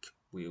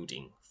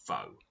magic-wielding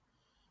foe.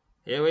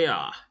 Here we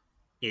are.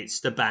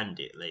 It's the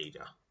bandit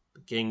leader.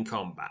 Begin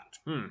combat.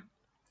 I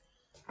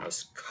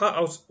was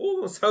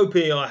almost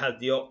hoping I had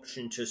the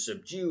option to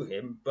subdue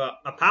him, but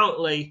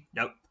apparently,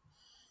 nope.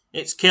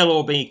 It's kill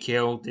or be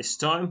killed this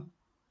time.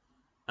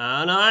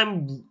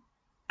 And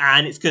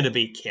it's going to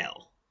be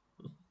kill.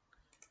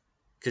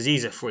 Because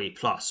he's a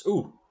 3+.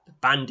 Ooh, the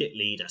bandit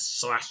leader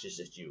slashes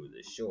at you with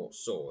his short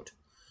sword.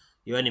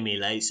 Your enemy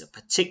lays a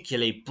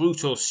particularly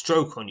brutal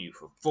stroke on you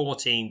for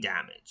 14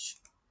 damage.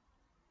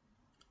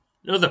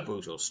 Another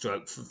brutal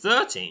stroke for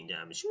 13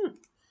 damage.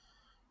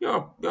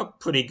 You're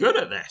pretty good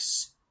at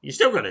this. You're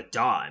still going to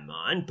die,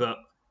 mind, but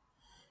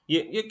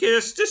you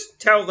just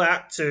tell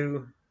that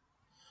to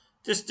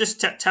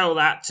tell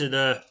that to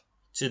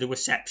the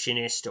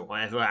receptionist or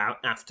whatever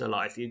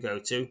afterlife you go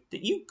to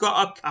that you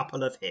got a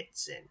couple of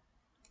hits in.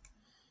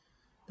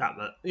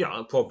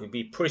 That'll probably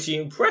be pretty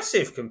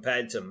impressive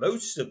compared to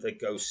most of the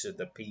ghosts of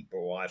the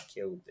people I've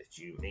killed that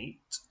you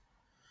meet.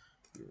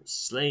 You've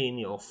slain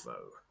your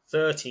foe.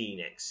 13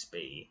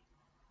 XP.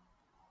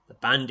 The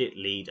bandit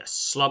leader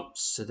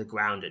slumps to the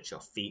ground at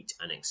your feet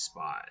and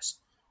expires.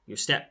 You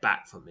step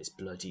back from his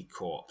bloody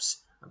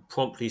corpse and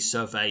promptly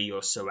survey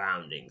your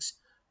surroundings,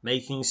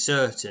 making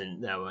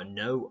certain there are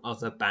no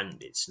other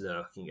bandits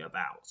lurking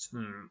about.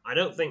 I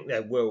don't think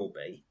there will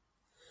be.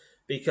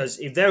 Because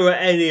if there were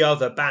any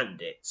other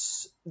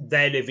bandits,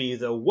 they'd have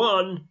either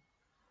won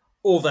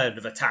or they'd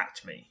have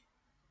attacked me.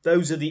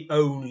 Those are the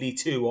only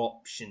two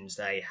options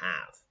they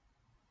have.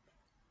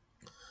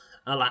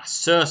 Alas,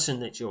 certain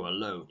that you're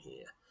alone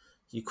here,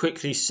 you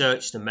quickly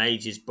search the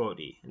mage's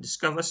body and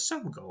discover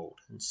some gold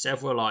and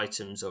several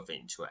items of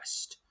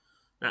interest.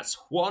 That's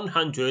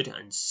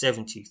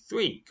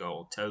 173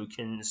 gold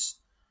tokens,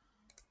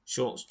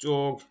 short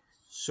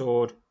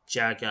sword,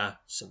 dagger,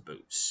 some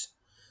boots.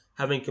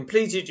 Having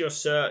completed your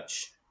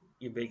search,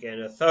 you begin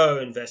a thorough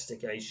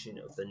investigation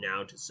of the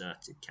now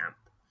deserted camp.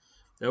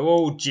 They're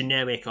all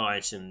generic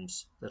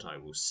items that I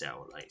will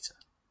sell later.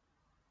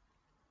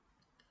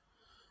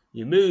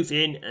 You move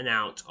in and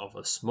out of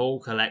a small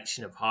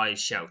collection of high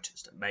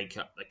shelters that make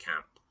up the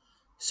camp,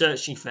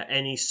 searching for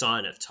any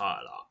sign of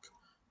Tylark.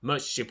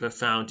 Much to your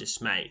profound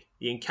dismay,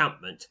 the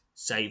encampment,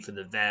 save for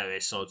the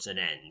various odds and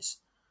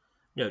ends,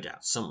 no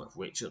doubt some of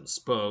which are the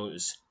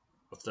spoils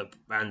of the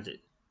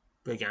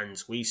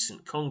brigand's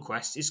recent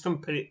conquest, is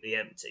completely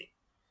empty.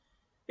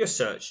 Your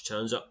search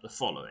turns up the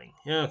following.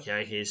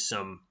 Okay, here's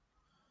a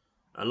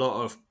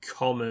lot of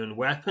common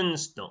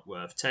weapons, not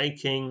worth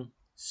taking.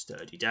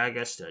 Sturdy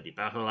dagger, sturdy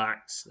battle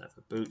axe,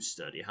 leather boots,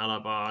 sturdy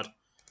halberd.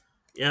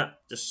 Yeah,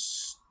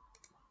 just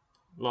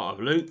a lot of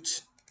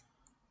loot.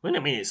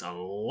 It's a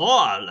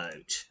lot of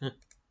loot.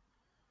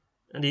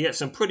 And you get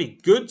some pretty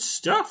good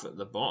stuff at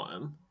the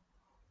bottom.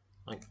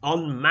 Like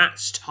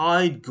unmatched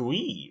hide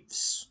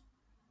greaves.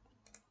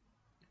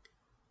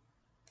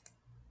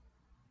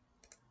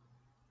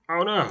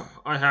 Oh no,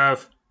 I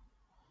have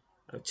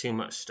too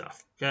much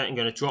stuff. Okay, I'm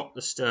going to drop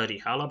the sturdy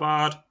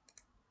halberd.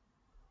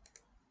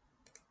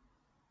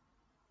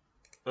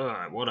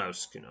 Alright, what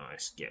else can I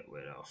get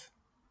rid of?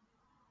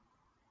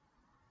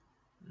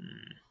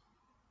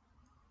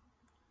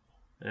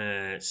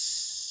 Let's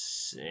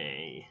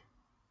see.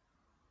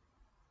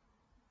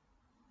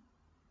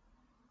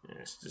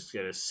 Let's just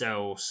going to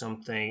sell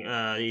something.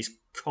 These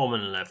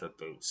common leather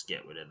boots,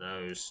 get rid of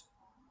those.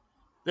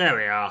 There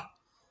we are.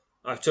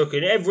 I've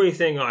taken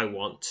everything I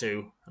want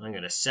to, and I'm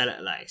going to sell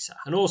it later.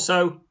 And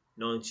also,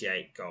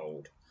 98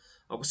 gold.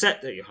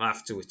 Upset that you'll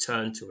have to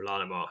return to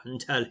Alanimar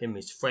and tell him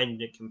his friend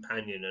and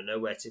companion are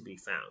nowhere to be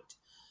found.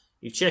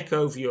 You check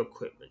over your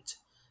equipment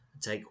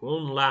and take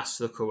one last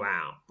look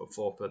around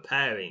before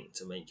preparing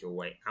to make your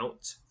way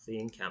out of the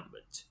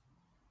encampment.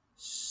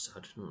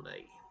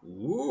 Suddenly,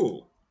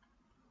 ooh!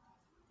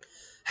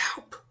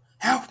 Help!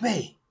 Help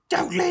me!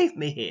 Don't leave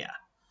me here!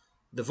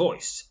 The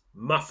voice,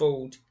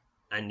 muffled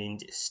and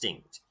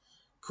indistinct,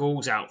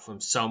 calls out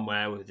from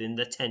somewhere within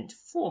the tent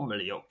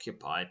formerly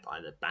occupied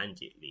by the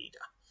bandit leader.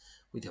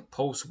 With your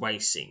pulse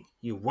racing,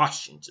 you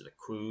rush into the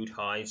crude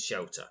hide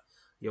shelter,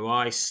 your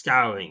eyes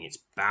scouring its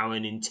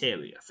barren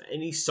interior for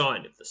any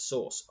sign of the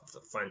source of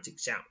the frantic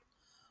shout.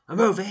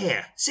 I'm over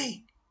here!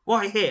 See!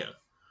 Right here!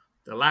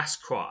 The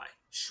last cry,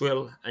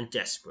 shrill and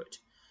desperate,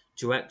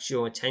 directs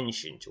your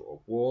attention to a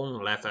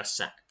worn leather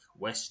sack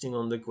resting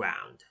on the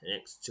ground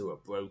next to a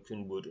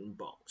broken wooden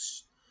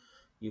box.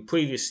 You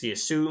previously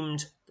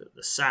assumed that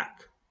the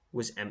sack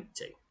was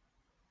empty.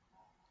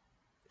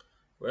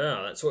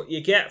 Well, that's what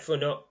you get for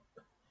not...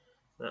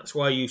 That's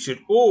why you should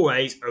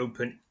always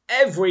open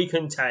every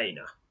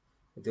container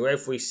with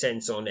every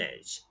sense on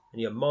edge.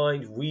 and your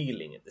mind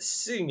reeling at the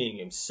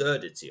seeming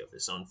absurdity of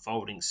this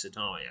unfolding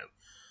scenario,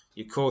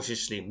 you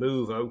cautiously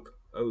move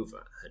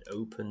over and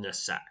open the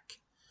sack.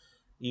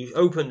 You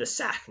open the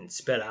sack and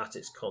spill out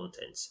its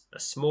contents. A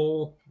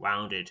small,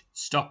 rounded,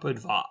 stoppered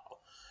vial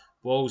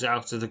rolls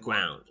out of the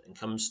ground and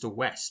comes to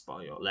rest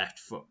by your left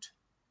foot.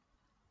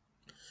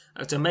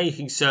 After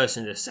making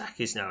certain the sack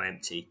is now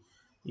empty,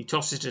 you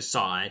toss it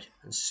aside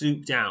and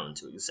stoop down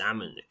to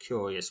examine the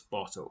curious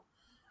bottle,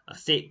 a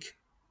thick,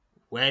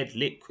 red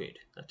liquid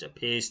that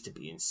appears to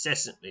be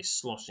incessantly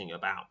sloshing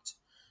about,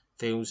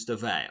 fills the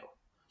vial.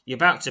 You're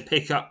about to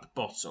pick up the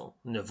bottle,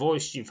 and the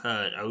voice you've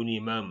heard only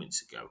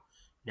moments ago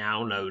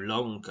now no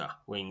longer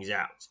rings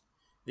out.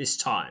 This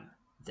time,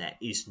 there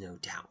is no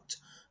doubt.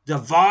 The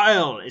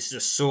vial is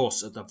the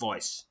source of the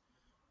voice.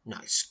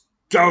 Nice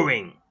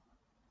going!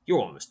 You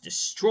almost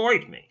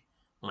destroyed me.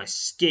 My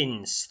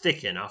skin's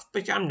thick enough,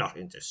 but I'm not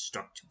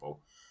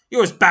indestructible.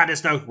 You're as bad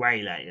as those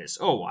waylayers.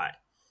 All right.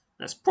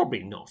 That's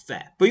probably not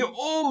fair, but you're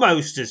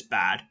almost as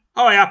bad.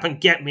 Hurry up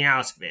and get me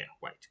out of here.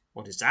 Wait,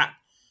 what is that?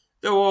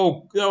 They're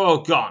all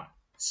gone.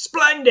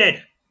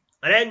 Splendid!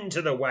 An end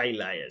to the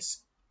waylayers.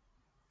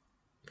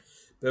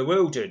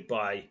 Bewildered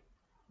by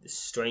this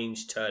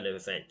strange turn of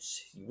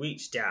events, you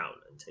reach down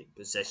and take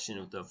possession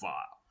of the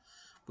vial.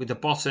 With the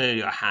bottle in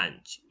your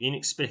hand, you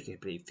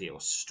inexplicably feel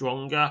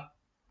stronger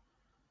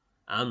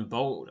and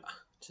bolder.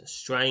 It's a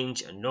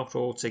strange and not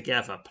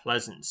altogether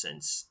pleasant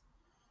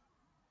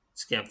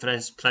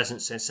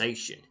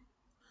sensation.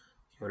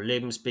 Your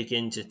limbs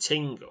begin to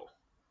tingle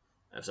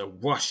as a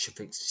rush of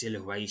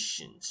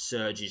exhilaration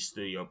surges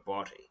through your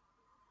body.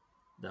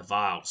 The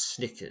vial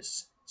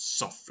snickers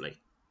softly.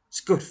 It's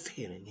a good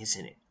feeling,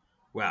 isn't it?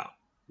 Well,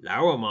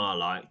 Larimar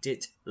liked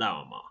it.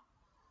 Larimar.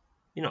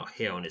 You're not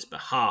here on his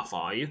behalf,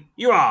 are you?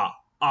 You are,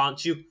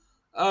 aren't you?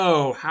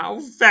 Oh, how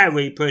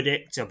very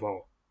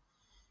predictable.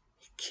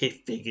 He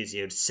figures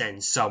he'd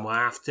send someone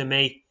after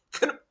me.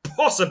 Couldn't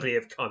possibly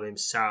have come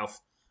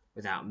himself.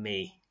 Without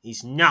me,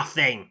 he's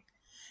nothing.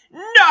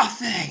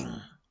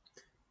 Nothing!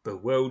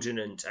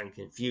 Bewilderment and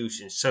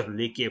confusion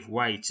suddenly give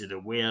way to the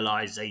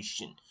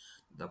realization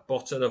that the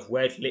bottle of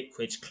red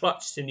liquid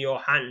clutched in your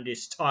hand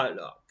is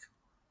Tylark.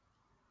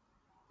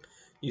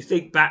 You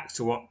think back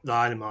to what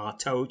Larimar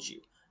told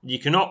you, and you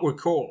cannot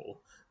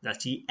recall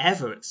that he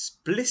ever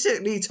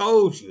explicitly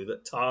told you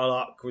that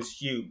Tylark was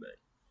human.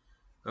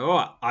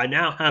 Alright, I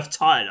now have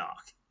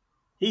Tylark.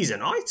 He's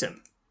an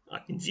item. I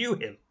can view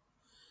him.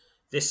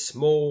 This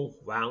small,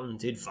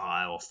 rounded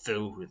vial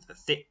filled with the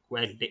thick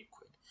red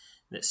liquid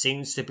that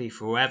seems to be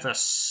forever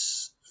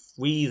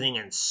breathing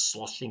and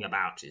sloshing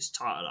about is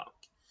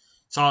Tylark.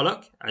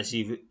 Tylark, as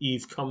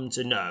you've come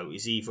to know,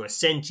 is either a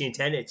sentient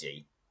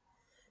entity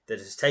that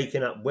has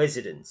taken up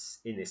residence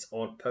in this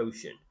odd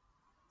potion,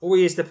 or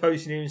he is the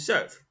potion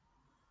himself.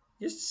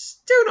 You're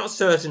still not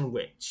certain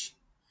which.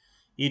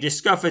 You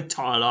discovered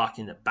Tylark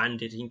in the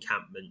bandit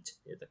encampment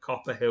near the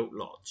Copperhilt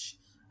Lodge,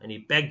 and he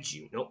begged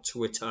you not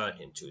to return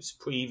him to his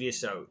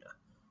previous owner,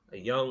 a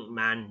young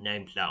man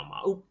named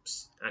Larimar.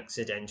 Oops,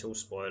 accidental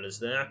spoilers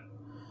there.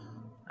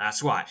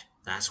 That's right.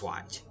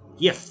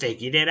 You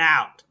figured it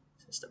out,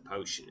 says the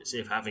potion, as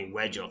if having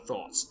read your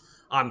thoughts.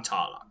 I'm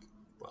Tylark.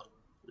 Well,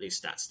 at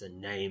least that's the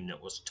name that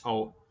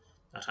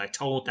I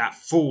told that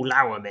fool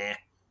Larimar.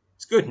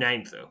 It's a good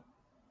name, though.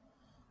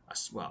 I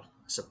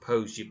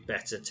suppose you'd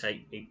better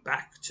take me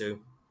back to...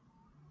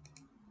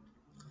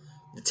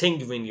 The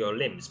tingling in your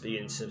limbs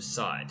begins to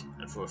subside,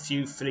 and for a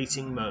few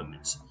fleeting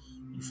moments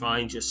you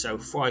find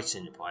yourself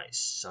frightened by its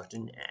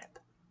sudden ebb.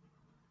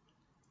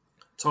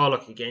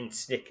 Tylark again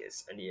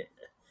snickers, and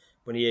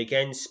when he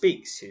again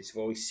speaks, his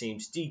voice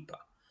seems deeper,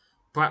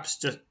 perhaps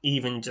just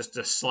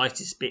the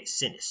slightest bit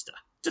sinister.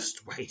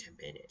 Just wait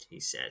a minute, he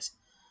says.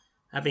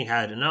 Having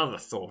had another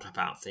thought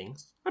about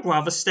things, I'd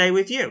rather stay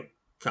with you.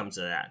 Come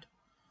to that.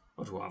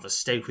 I'd rather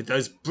stay with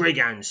those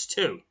brigands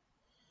too.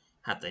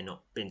 Had they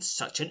not been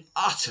such an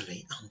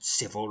utterly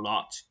uncivil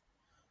lot.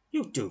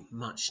 You'll do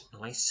much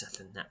nicer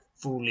than that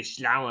foolish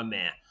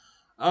Larimar.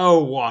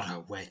 Oh, what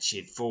a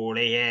wretched fool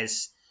he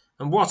is!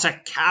 And what a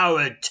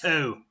coward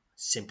too!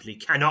 Simply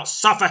cannot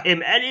suffer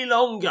him any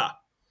longer.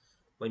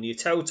 When you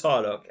tell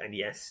Tylark, and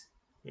yes,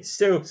 it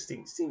still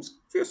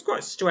feels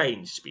quite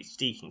strange to be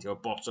speaking to a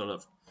bottle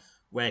of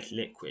red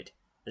liquid,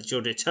 that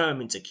you're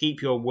determined to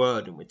keep your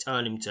word and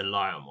return him to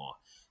Larimar,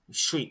 he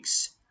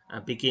shrieks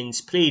and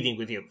begins pleading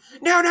with you.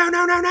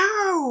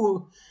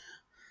 No!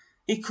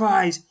 He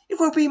cries, it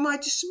will be my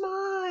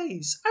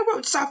demise. I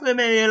won't suffer him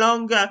any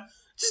longer.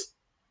 Just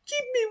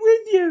keep me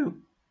with you.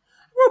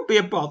 It won't be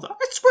a bother.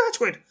 I swear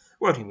to it.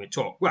 Won't even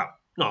talk. Well,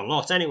 not a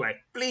lot anyway.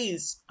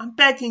 Please, I'm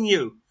begging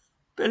you.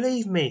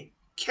 Believe me,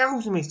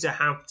 kills me to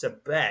have to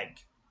beg.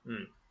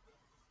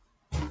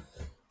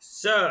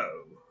 So,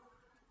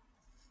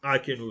 I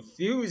can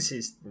refuse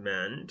his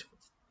demand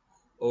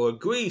or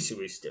agree to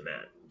his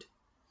demand.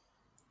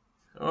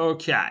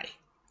 Okay.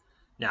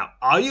 Now,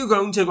 are you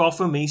going to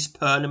offer me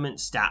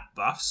permanent stat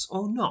buffs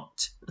or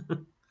not?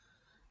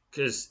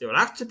 Because it will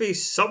have to be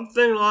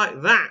something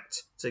like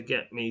that to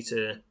get me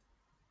to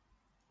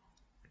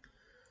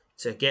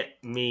To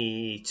get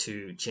me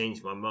to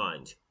change my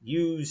mind,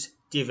 use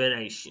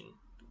divination.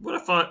 Will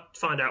I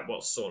find out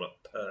what sort of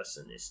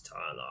person this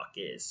Tylark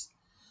is?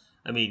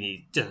 I mean,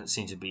 he doesn't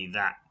seem to be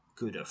that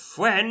good a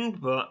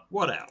friend, but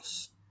what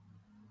else?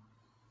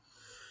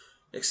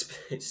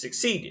 It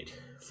succeeded.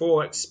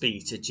 4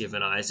 XP to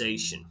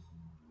divinization.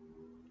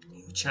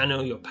 You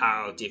channel your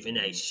power of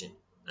divination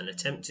and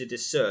attempt to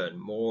discern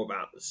more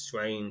about the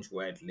strange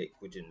red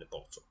liquid in the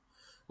bottle.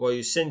 While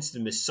you sense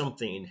there is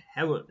something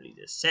inherently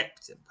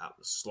deceptive about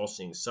the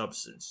sloshing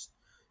substance,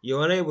 you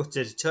are unable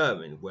to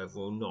determine whether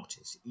or not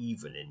it's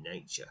evil in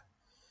nature.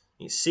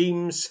 It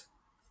seems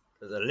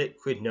that the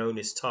liquid known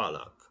as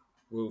Tylark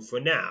will for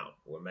now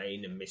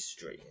remain a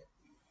mystery.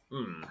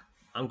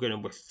 I'm going to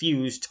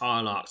refuse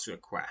Tylark's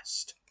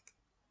request.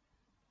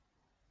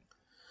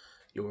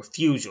 Your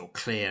refusal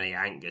clearly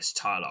angers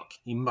Tylark.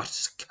 He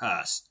mutters a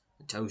curse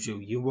and tells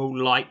you will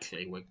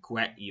likely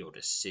regret your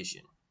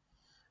decision.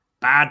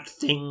 Bad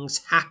things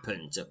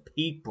happen to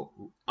people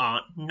who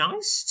aren't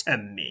nice to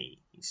me,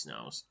 he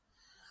snarls.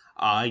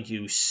 Are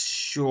you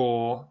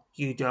sure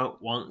you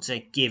don't want to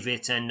give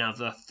it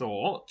another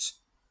thought?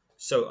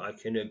 So I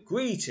can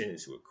agree to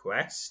his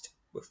request,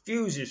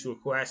 refuse his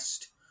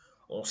request,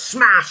 or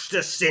smash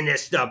the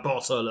sinister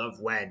bottle of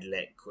red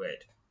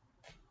liquid.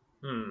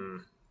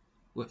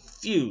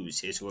 Refuse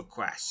his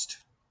request.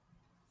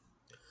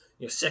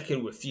 Your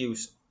second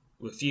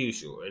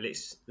refusal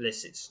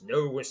elicits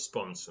no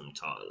response from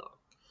Tylark.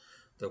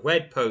 The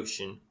red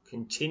potion,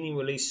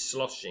 continually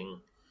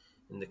sloshing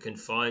in the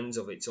confines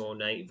of its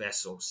ornate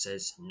vessel,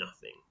 says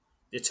nothing.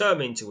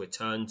 Determined to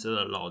return to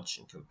the lodge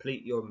and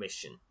complete your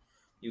mission,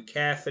 you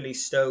carefully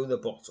stow the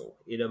bottle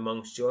in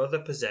amongst your other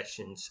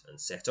possessions and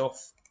set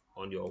off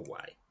on your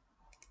way.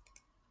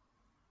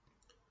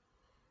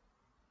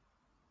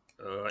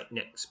 Alright,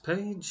 next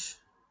page.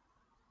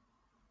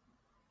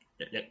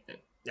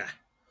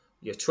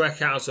 Your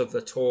trek out of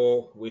the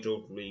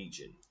Tor-riddled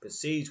region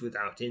proceeds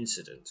without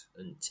incident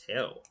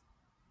until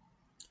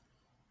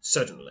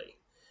suddenly,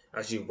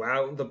 as you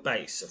round the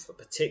base of a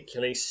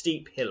particularly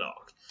steep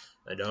hillock,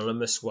 an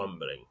ominous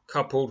rumbling,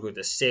 coupled with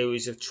a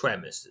series of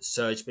tremors that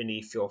surge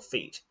beneath your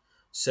feet,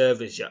 serve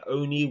as your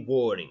only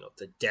warning of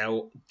the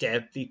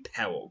deadly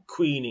peril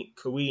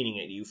careening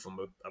at you from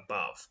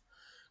above.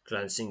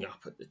 Glancing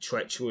up at the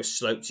treacherous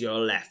slope to your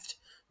left,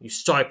 you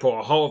stifle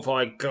a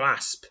horrified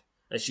gasp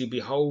as you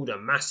behold a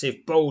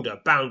massive boulder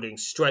bounding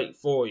straight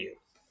for you.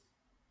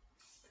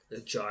 The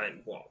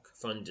giant rock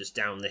thunders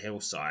down the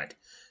hillside,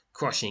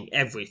 crushing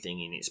everything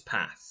in its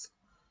path.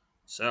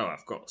 So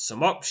I've got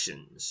some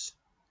options.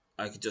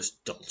 I could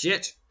just dodge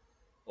it,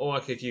 or I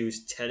could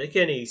use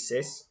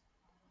telekinesis,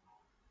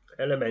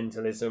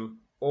 elementalism,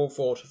 or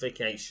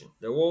fortification.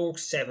 They're all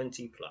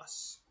 70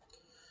 plus.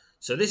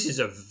 So this is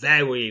a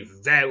very,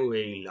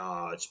 very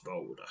large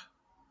boulder.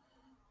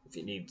 If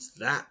it needs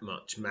that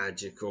much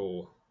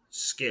magical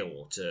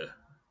skill to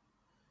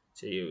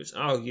use,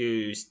 I'll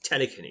use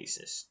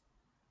telekinesis.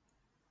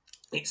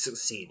 It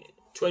succeeded.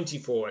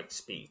 24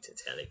 XP to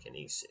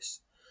telekinesis.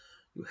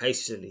 You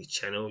hastily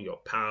channel your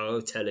power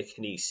of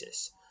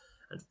telekinesis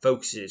and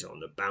focus it on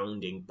the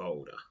bounding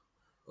boulder.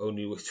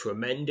 Only with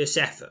tremendous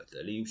effort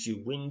that leaves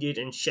you winded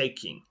and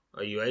shaking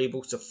are you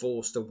able to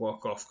force the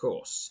rock off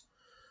course.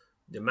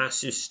 The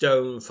massive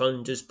stone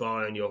thunders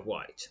by on your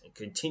right and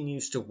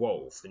continues to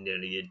roll for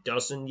nearly a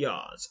dozen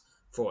yards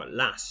before at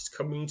last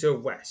coming to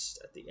rest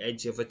at the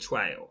edge of a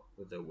trail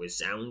with a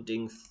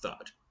resounding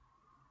thud.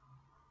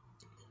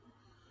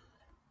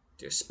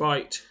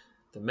 Despite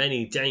the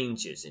many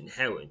dangers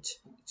inherent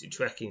to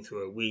trekking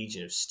through a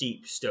region of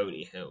steep,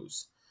 stony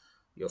hills,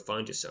 you'll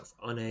find yourself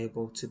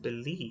unable to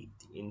believe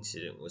the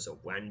incident was a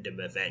random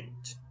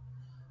event.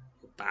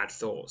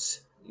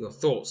 Your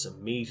thoughts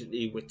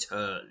immediately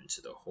return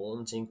to the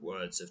haunting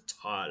words of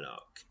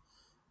Tylark.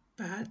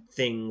 Bad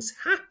things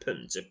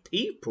happen to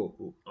people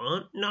who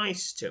aren't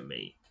nice to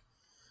me.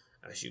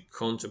 As you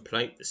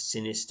contemplate the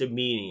sinister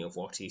meaning of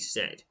what he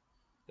said,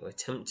 you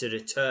attempt to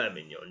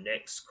determine your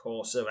next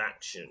course of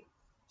action.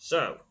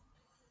 So,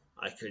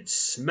 I could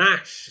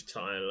smash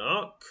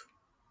Tylark,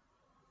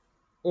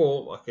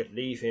 or I could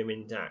leave him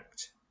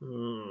intact.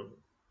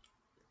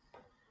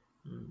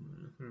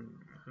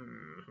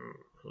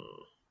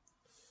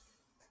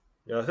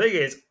 Now, the thing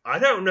is, I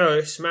don't know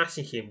if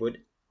smashing him would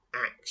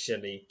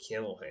actually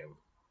kill him.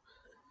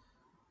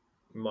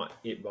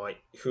 It might,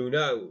 who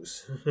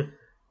knows?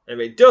 If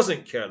it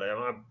doesn't kill him,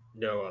 I have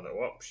no other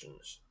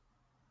options.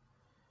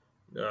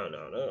 No,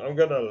 I'm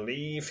going to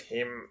leave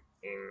him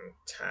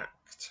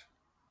intact.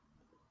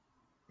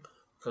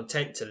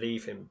 Content to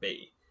leave him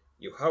be,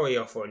 you hurry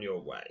off on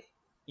your way,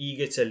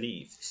 eager to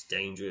leave this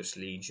dangerous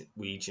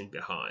region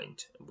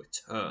behind and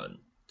return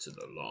to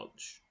the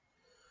lodge.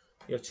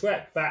 Your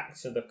trek back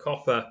to the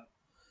Copper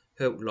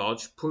Hilt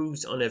Lodge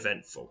proves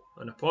uneventful,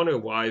 and upon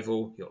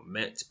arrival you're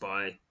met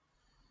by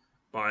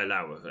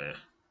Laurimar.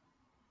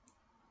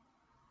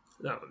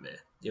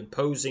 The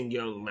imposing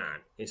young man,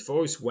 his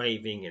voice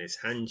waving and his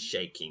hands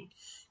shaking,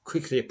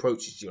 quickly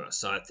approaches you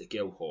outside the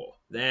guild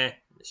hall. There,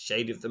 in the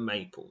shade of the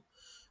maple,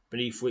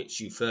 beneath which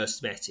you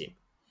first met him.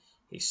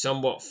 He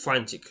somewhat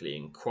frantically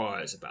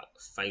inquires about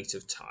the fate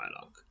of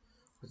Tylock.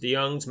 With the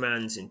young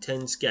man's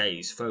intense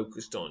gaze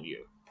focused on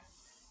you,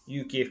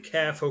 you give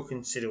careful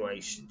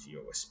consideration to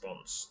your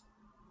response.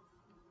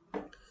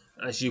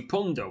 As you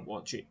ponder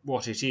what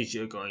it is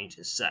you're going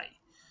to say,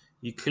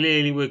 you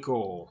clearly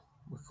recall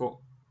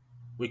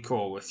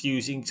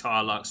refusing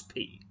Tylock's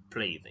plea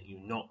that you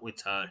not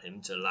return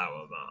him to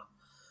Laramar.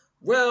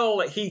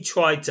 Well, he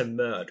tried to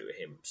murder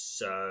him,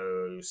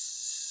 so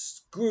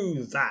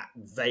screw that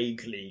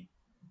vaguely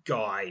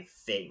guy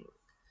thing.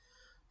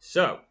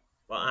 So,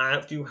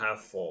 you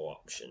have 4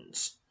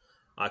 options.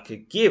 I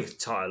could give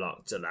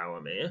Tylock to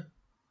Laramir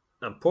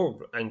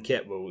and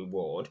get the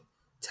reward,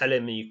 tell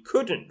him you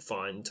couldn't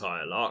find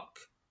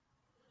Tylock,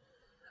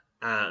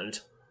 and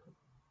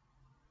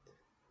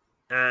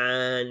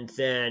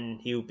then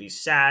he'll be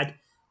sad.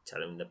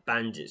 Tell him the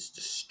bandits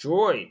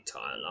destroyed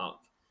Tylock.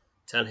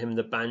 Tell him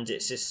the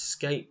bandits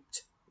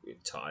escaped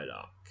with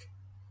Tylock.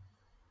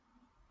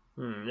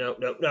 No.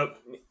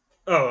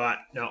 Alright,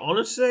 now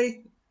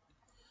honestly,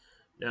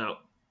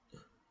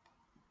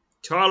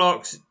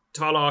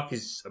 Tylock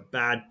is a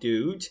bad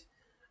dude,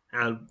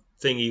 and the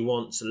thing he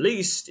wants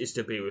least is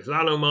to be with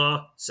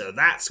Laramar, so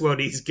that's what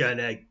he's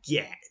gonna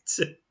get.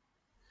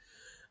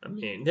 I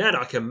mean, then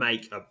I can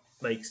make a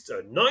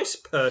nice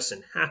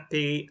person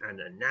happy and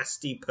a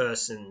nasty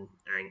person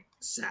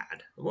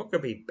sad. What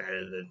could be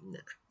better than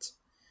that?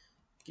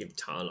 Give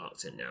Tylock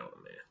to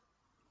Laramir.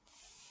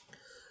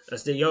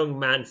 As the young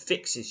man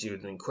fixes you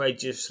with an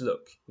incredulous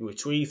look, you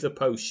retrieve the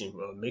potion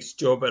from a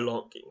mixture of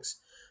belongings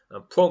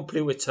and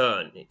promptly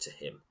return it to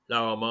him.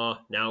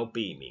 Laramar, now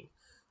beaming,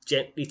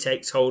 gently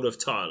takes hold of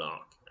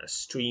Tylock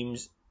as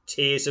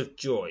tears of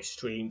joy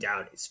stream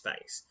down his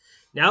face.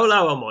 Now,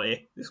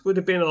 Laramar, this would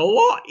have been a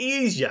lot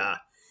easier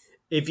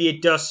if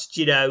you'd just,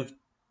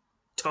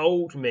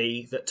 told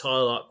me that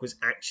Tylock was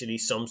actually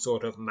some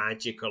sort of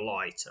magical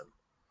item.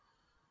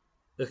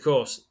 Of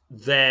course,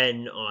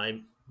 then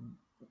I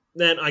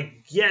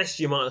guess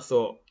you might have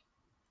thought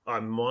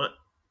I'd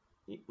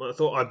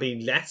be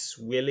less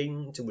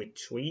willing to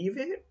retrieve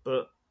it,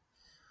 but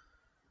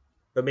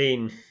I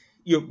mean,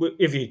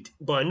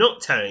 by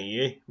not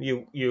telling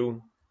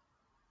you're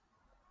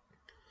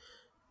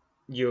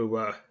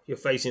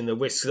facing the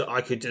risk that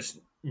I could just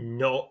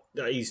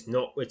that he's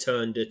not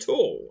returned at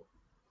all,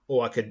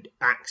 or I could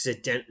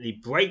accidentally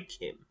break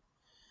him.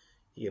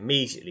 He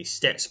immediately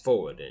steps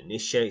forward and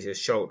initiates a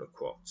shoulder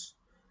cross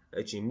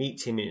as you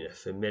meet him in a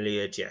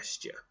familiar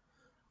gesture.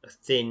 A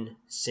thin,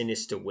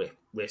 sinister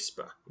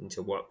whisper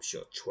interrupts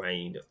your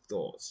train of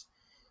thoughts.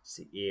 It's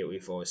the eerie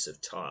voice of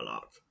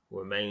Tylock, who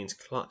remains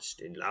clutched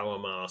in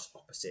Laramar's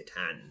opposite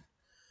hand.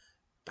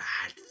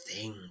 Bad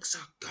things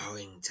are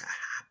going to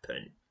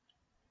happen.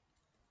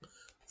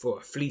 For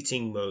a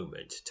fleeting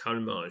moment,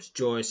 Talamar's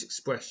joyous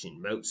expression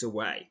melts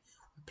away,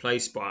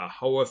 replaced by a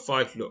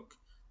horrified look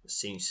that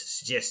seems to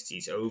suggest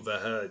he's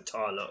overheard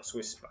Tylock's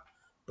whisper.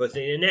 But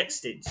in the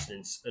next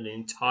instance, an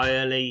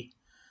entirely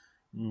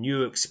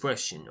new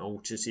expression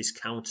alters his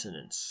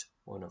countenance,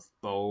 one of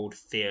bold,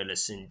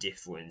 fearless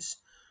indifference,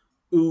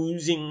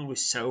 oozing with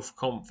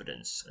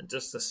self-confidence and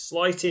just the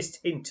slightest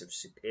hint of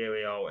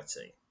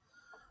superiority.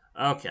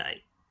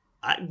 Okay,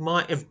 I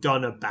might have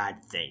done a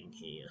bad thing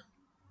here,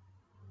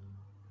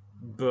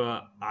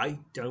 but I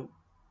don't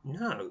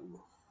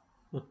know.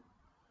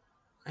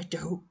 I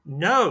don't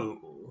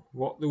know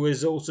what the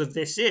result of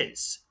this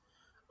is.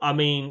 I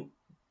mean,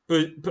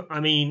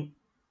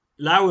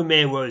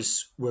 Laramir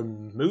was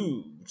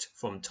removed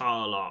from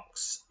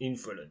Tylock's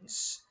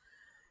influence,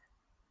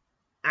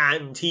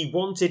 and he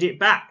wanted it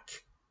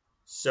back.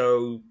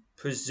 So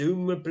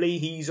presumably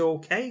he's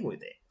okay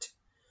with it.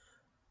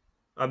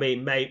 I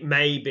mean,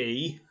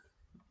 maybe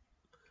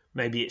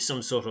it's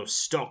some sort of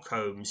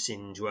Stockholm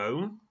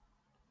syndrome,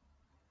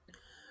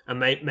 and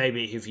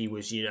maybe if he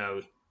was,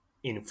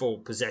 in full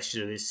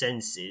possession of his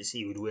senses,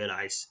 he would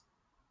realise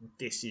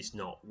this is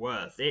not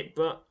worth it.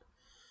 But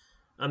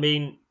I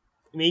mean,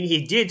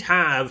 he did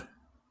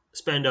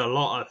spend a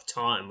lot of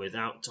time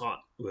without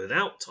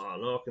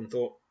Tylock, and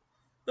thought,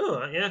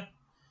 oh yeah,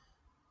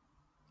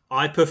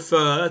 I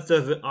prefer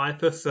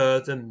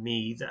the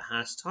me that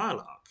has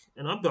Tylock,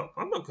 and I'm not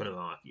going to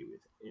argue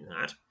with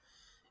that.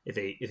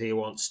 If he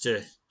wants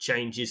to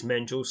change his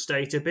mental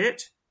state a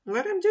bit,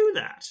 let him do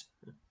that.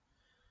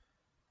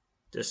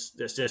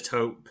 Let's just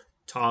hope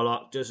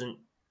Tylock doesn't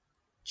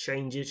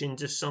change it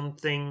into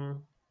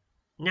something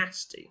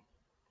nasty.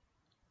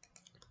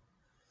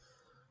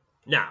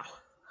 Now,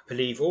 I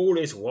believe all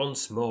is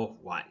once more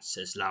right,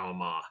 says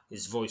Laramar,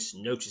 his voice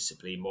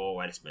noticeably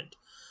more resonant.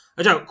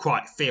 I don't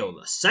quite feel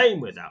the same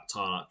without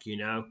Tylock,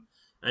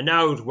 and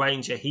now old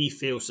Ranger, he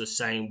feels the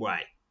same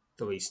way,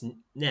 though he's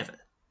never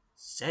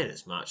said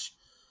as much.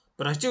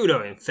 But I do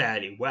know him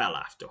fairly well,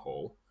 after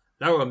all.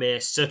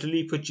 Laramir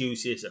suddenly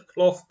produces a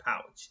cloth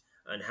pouch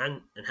and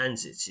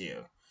hands it to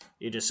you.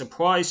 You'd be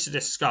surprised to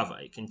discover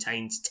it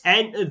contains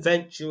 10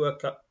 adventurer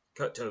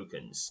cut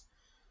tokens.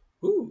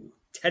 Ooh,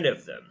 10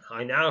 of them.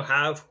 I now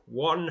have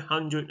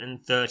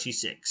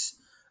 136.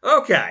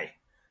 Okay,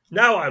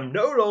 now I'm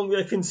no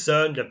longer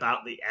concerned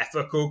about the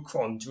ethical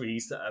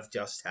quandaries that have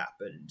just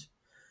happened.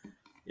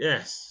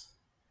 Yes,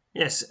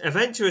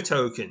 adventurer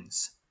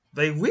tokens.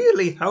 They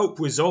really help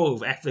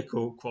resolve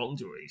ethical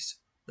quandaries.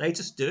 They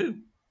just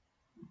do.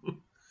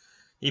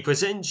 He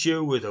presents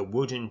you with a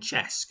wooden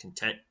chest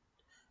containing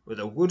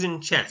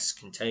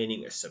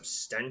a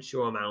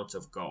substantial amount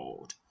of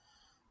gold.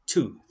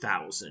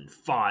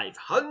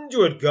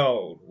 2,500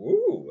 gold.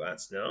 Ooh,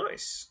 that's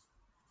nice.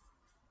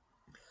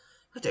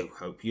 I do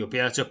hope you'll be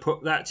able to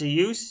put that to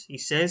use, he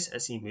says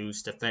as he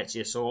moves to fetch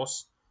his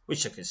horse.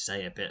 Wish I could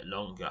stay a bit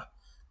longer.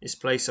 This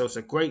place holds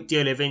a great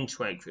deal of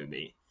intrigue for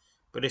me,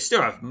 but I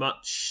still have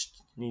much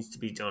needs to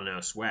be done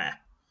elsewhere.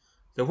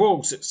 The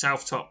wolves at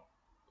Southtop,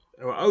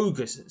 or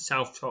ogres at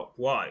Southtop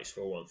Wise,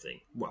 for one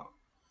thing. Well,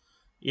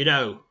 you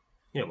know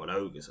what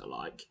ogres are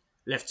like.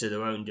 Left to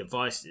their own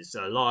devices,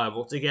 they're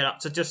liable to get up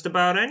to just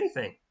about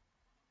anything.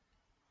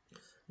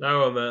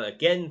 Larimer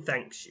again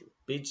thanks you,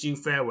 bids you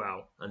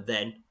farewell, and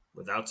then,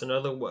 without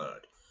another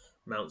word,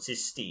 mounts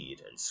his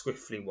steed and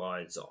swiftly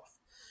rides off,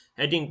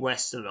 heading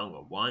west along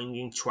a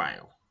winding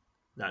trail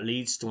that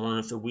leads to one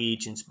of the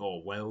region's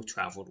more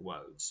well-travelled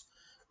roads.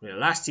 When at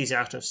last he's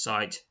out of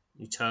sight,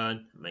 you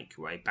turn and make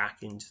your way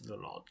back into the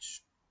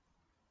lodge.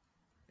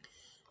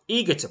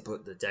 Eager to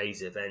put the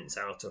day's events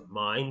out of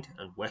mind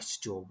and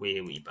rest your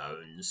weary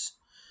bones,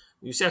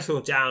 you settle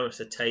down at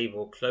a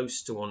table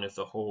close to one of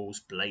the hall's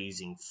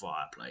blazing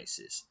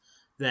fireplaces.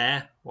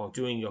 There, while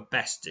doing your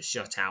best to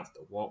shut out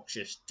the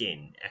raucous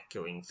din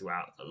echoing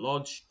throughout the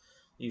lodge,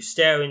 you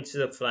stare into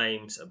the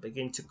flames and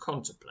begin to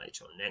contemplate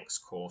your next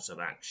course of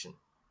action.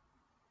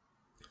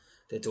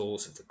 The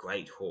doors of the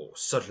great hall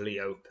suddenly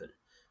open,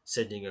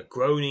 sending a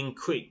groaning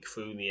creak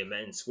through the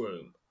immense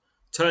room.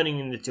 Turning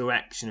in the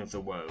direction of the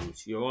road,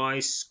 your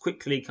eyes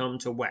quickly come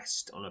to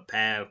rest on a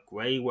pair of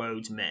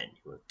grey-robed men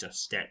who have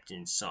just stepped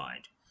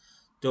inside.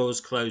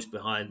 Doors close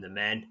behind the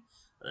men,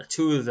 and the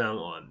two of them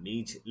are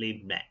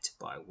immediately met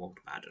by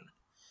Wogbaddon.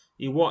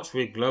 You watch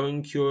with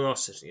glowing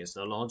curiosity as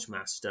the lodge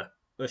master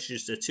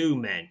ushers the two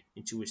men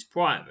into his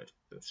private,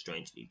 but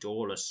strangely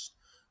doorless,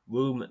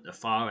 room at the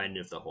far end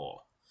of the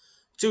hall.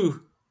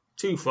 Too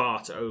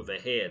far to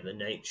overhear the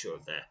nature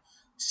of their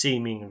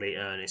seemingly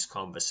earnest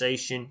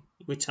conversation,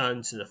 you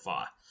return to the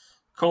fire,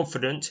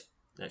 confident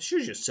that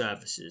should your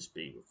services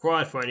be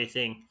required for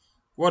anything,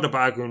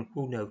 Wogbaddon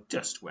will know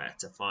just where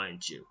to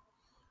find you.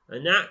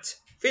 And that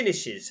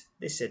finishes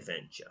this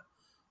adventure.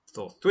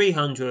 For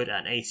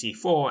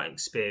 384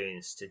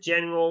 experience to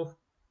General,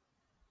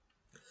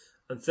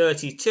 and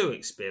 32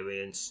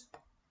 experience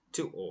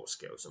to all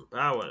skills and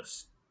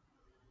powers.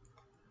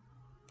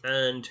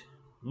 And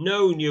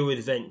no new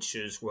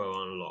adventures were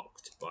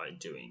unlocked by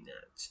doing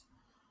that.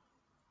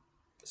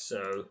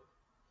 So,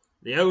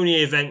 the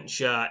only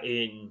adventure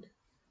in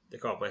the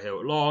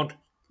Copperhill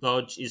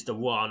Lodge is the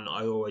one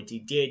I already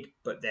did,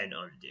 but then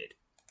undid.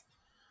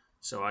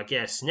 So I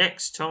guess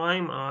next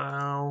time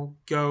I'll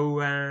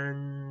go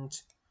and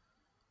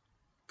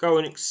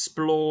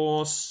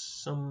explore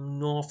some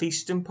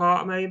northeastern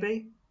part,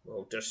 maybe.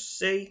 We'll just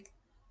see.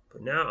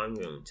 But now I'm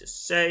going to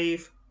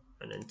save,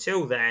 and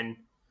until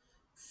then,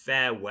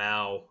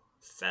 farewell,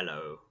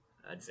 fellow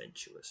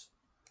adventurers.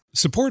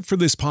 Support for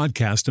this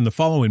podcast and the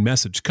following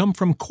message come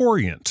from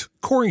Corient.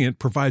 Corient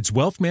provides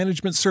wealth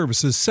management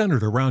services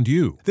centered around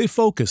you. They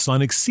focus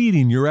on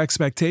exceeding your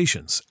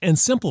expectations and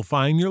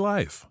simplifying your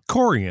life.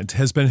 Corient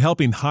has been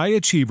helping high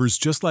achievers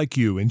just like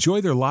you enjoy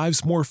their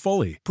lives more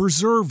fully,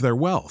 preserve their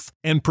wealth,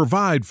 and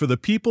provide for the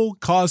people,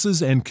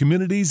 causes, and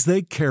communities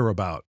they care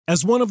about.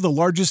 As one of the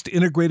largest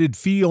integrated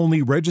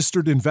fee-only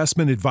registered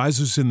investment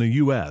advisors in the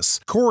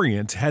U.S.,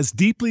 Corient has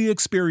deeply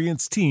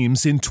experienced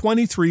teams in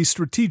 23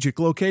 strategic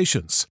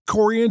locations.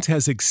 Corient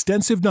has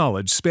extensive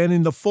knowledge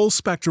spanning the full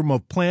spectrum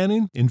of planning,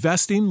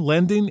 investing,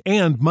 lending,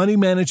 and money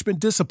management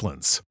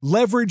disciplines.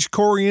 Leverage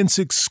Corient's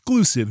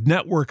exclusive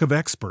network of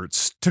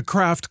experts to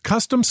craft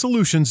custom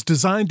solutions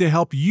designed to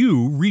help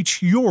you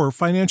reach your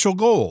financial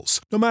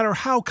goals, no matter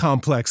how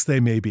complex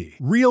they may be.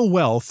 Real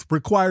wealth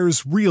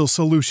requires real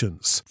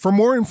solutions. For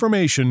more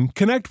information,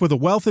 connect with a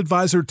wealth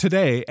advisor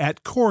today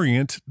at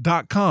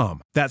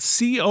Corient.com.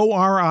 That's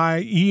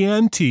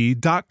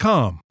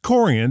Corient.com.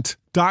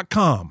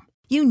 Corient.com.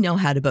 You know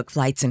how to book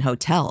flights and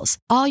hotels.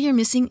 All you're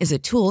missing is a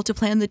tool to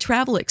plan the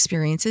travel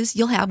experiences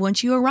you'll have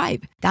once you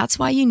arrive. That's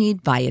why you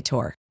need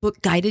Viator.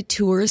 Book guided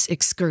tours,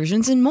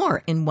 excursions, and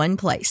more in one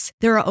place.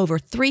 There are over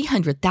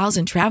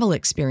 300,000 travel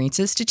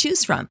experiences to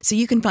choose from, so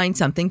you can find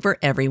something for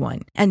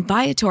everyone. And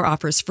Viator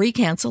offers free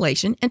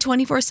cancellation and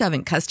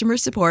 24/7 customer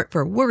support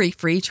for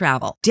worry-free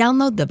travel.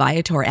 Download the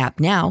Viator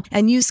app now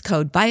and use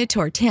code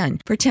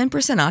Viator10 for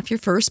 10% off your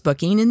first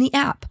booking in the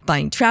app.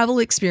 Find travel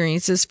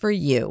experiences for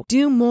you.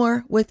 Do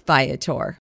more with Viator.